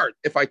part,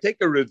 if I take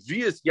a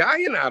revius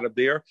yayin out of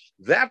there,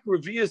 that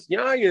revius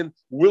yayin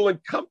will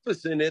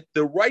encompass in it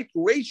the right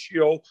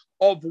ratio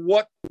of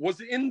what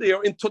was in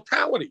there in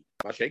totality.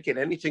 Mashake,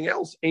 anything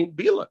else ain't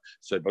bila.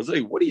 So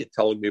what are you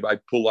telling me by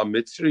Pula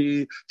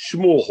Mitzri?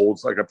 Shmuel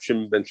holds like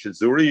Shimon ben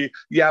Shazuri.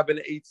 You have an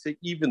Eitzah,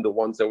 even the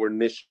ones that were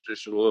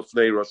Nishrish,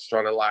 Lefnei, Rosh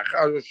Hashanah,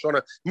 Lachar Rosh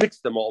Hashanah, mix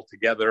them all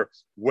together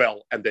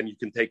well, and then you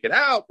can take it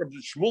out.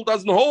 Shmuel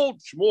doesn't hold.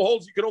 Shmuel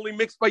holds you can only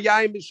mix by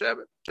Yaim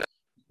B'Shevet.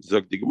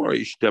 Zog the Gemara,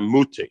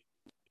 Ishtemute.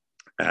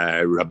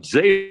 Rab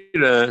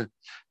Zera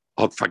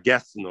had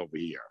vergessen over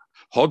here.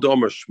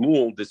 Hodomer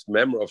Shmuel, this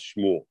memory of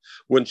Shmuel.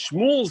 When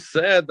Shmuel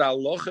said that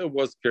Aloha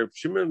was Kerb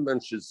Shimon ben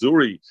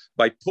Shazuri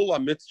by Pula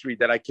Mitzri,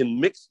 that I can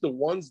mix the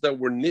ones that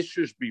were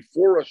Nishish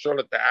before Rosh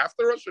Hashanah to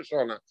after Rosh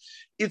Hashanah,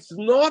 it's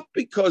not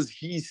because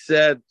he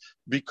said,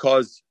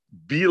 because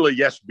Bila,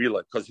 yes,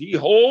 Bila, because he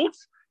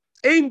holds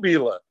Ein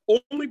Bila,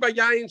 only by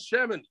Yayin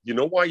Shemen. You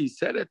know why he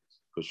said it?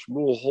 Because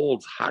Shmuel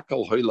holds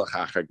Hakal Hoylach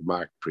Achag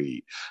Mark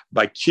Pri.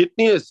 By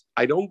kidneys,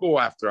 I don't go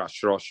after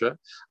Ashrosha.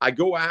 I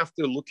go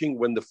after looking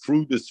when the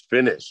fruit is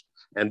finished.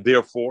 And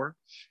therefore,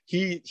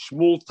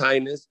 Shmuel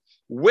Tainus,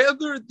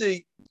 whether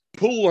the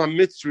Pul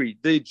HaMitzri,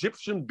 the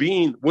Egyptian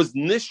bean, was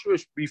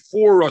Nishrish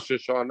before Rosh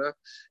Hashanah,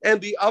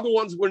 and the other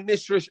ones were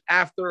Nishrish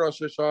after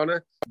Rosh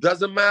Hashanah,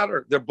 doesn't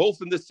matter. They're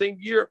both in the same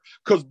year,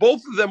 because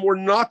both of them were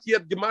not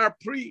yet Gemar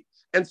Pri.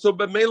 And so,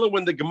 B'Mela,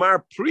 when the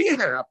Gemar Pri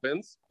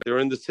happens, they're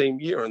in the same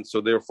year, and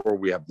so therefore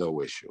we have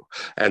no issue.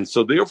 And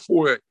so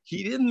therefore,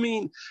 he didn't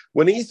mean,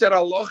 when he said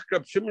Aloch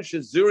Rab Shimon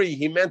Shazuri,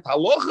 he meant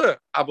Alocha,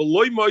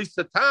 Avaloi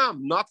Moisatam,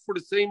 not for the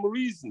same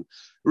reason.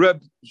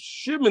 Rab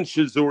Shimon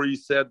Shazuri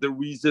said the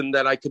reason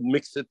that I could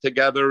mix it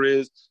together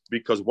is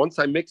because once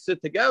I mix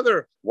it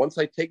together, once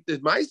I take the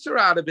Meiser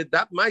out of it,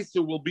 that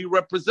Meiser will be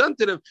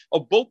representative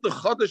of both the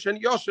Chodesh and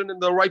Yoshan in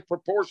the right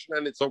proportion,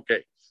 and it's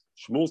okay.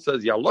 Shmuel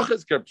says,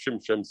 "Yalachas Kerb Shimon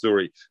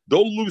Shazuri."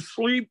 Don't lose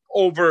sleep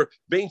over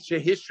Bein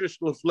Shehishrish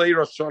Leflei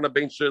Rosh Hashanah,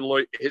 Bein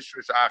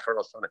Shehishrish Achar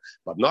Rosh Hashanah,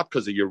 but not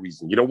because of your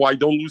reason. You know why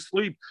don't lose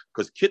sleep?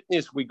 Because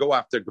kidneys we go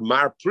after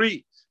Gemar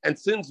Pri, and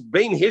since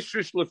Bein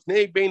Hishrish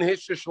Lefnei, Bein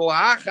Hishrish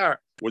La'achar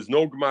was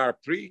no Gemar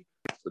Pri,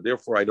 so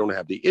therefore I don't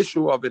have the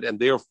issue of it, and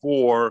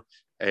therefore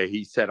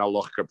he said,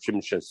 "Allah Kerb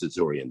Shimon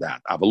Shazuri," and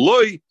that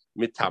Avaloi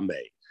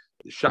Mitamei.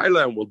 The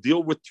Shaila, and we'll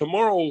deal with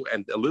tomorrow,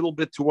 and a little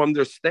bit to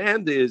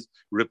understand is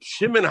Reb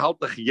Shimon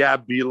haltach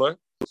yabila.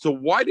 So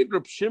why did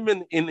Reb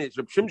Shimon in it?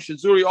 Reb Shimon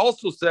Shazuri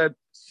also said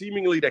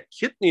seemingly that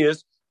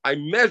kidneys I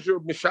measure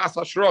mishas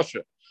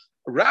hashrosha.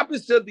 Rabbi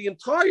said the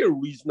entire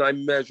reason I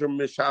measure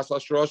mishas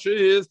hashrosha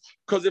is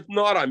because if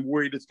not, I'm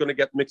worried it's going to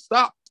get mixed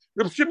up.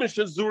 Reb Shimon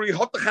Shazuri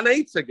haltach an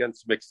eitz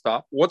against mixed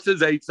up. What's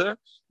his eitz?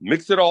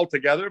 Mix it all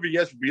together,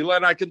 yes, bila,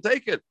 and I can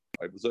take it.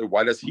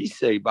 Why does he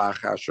say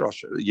Bach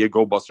Hashrasha?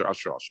 Yego Basar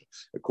Hashrasha.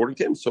 According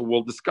to him, so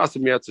we'll discuss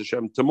him Yetz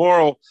Hashem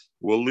tomorrow.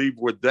 We'll leave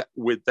with that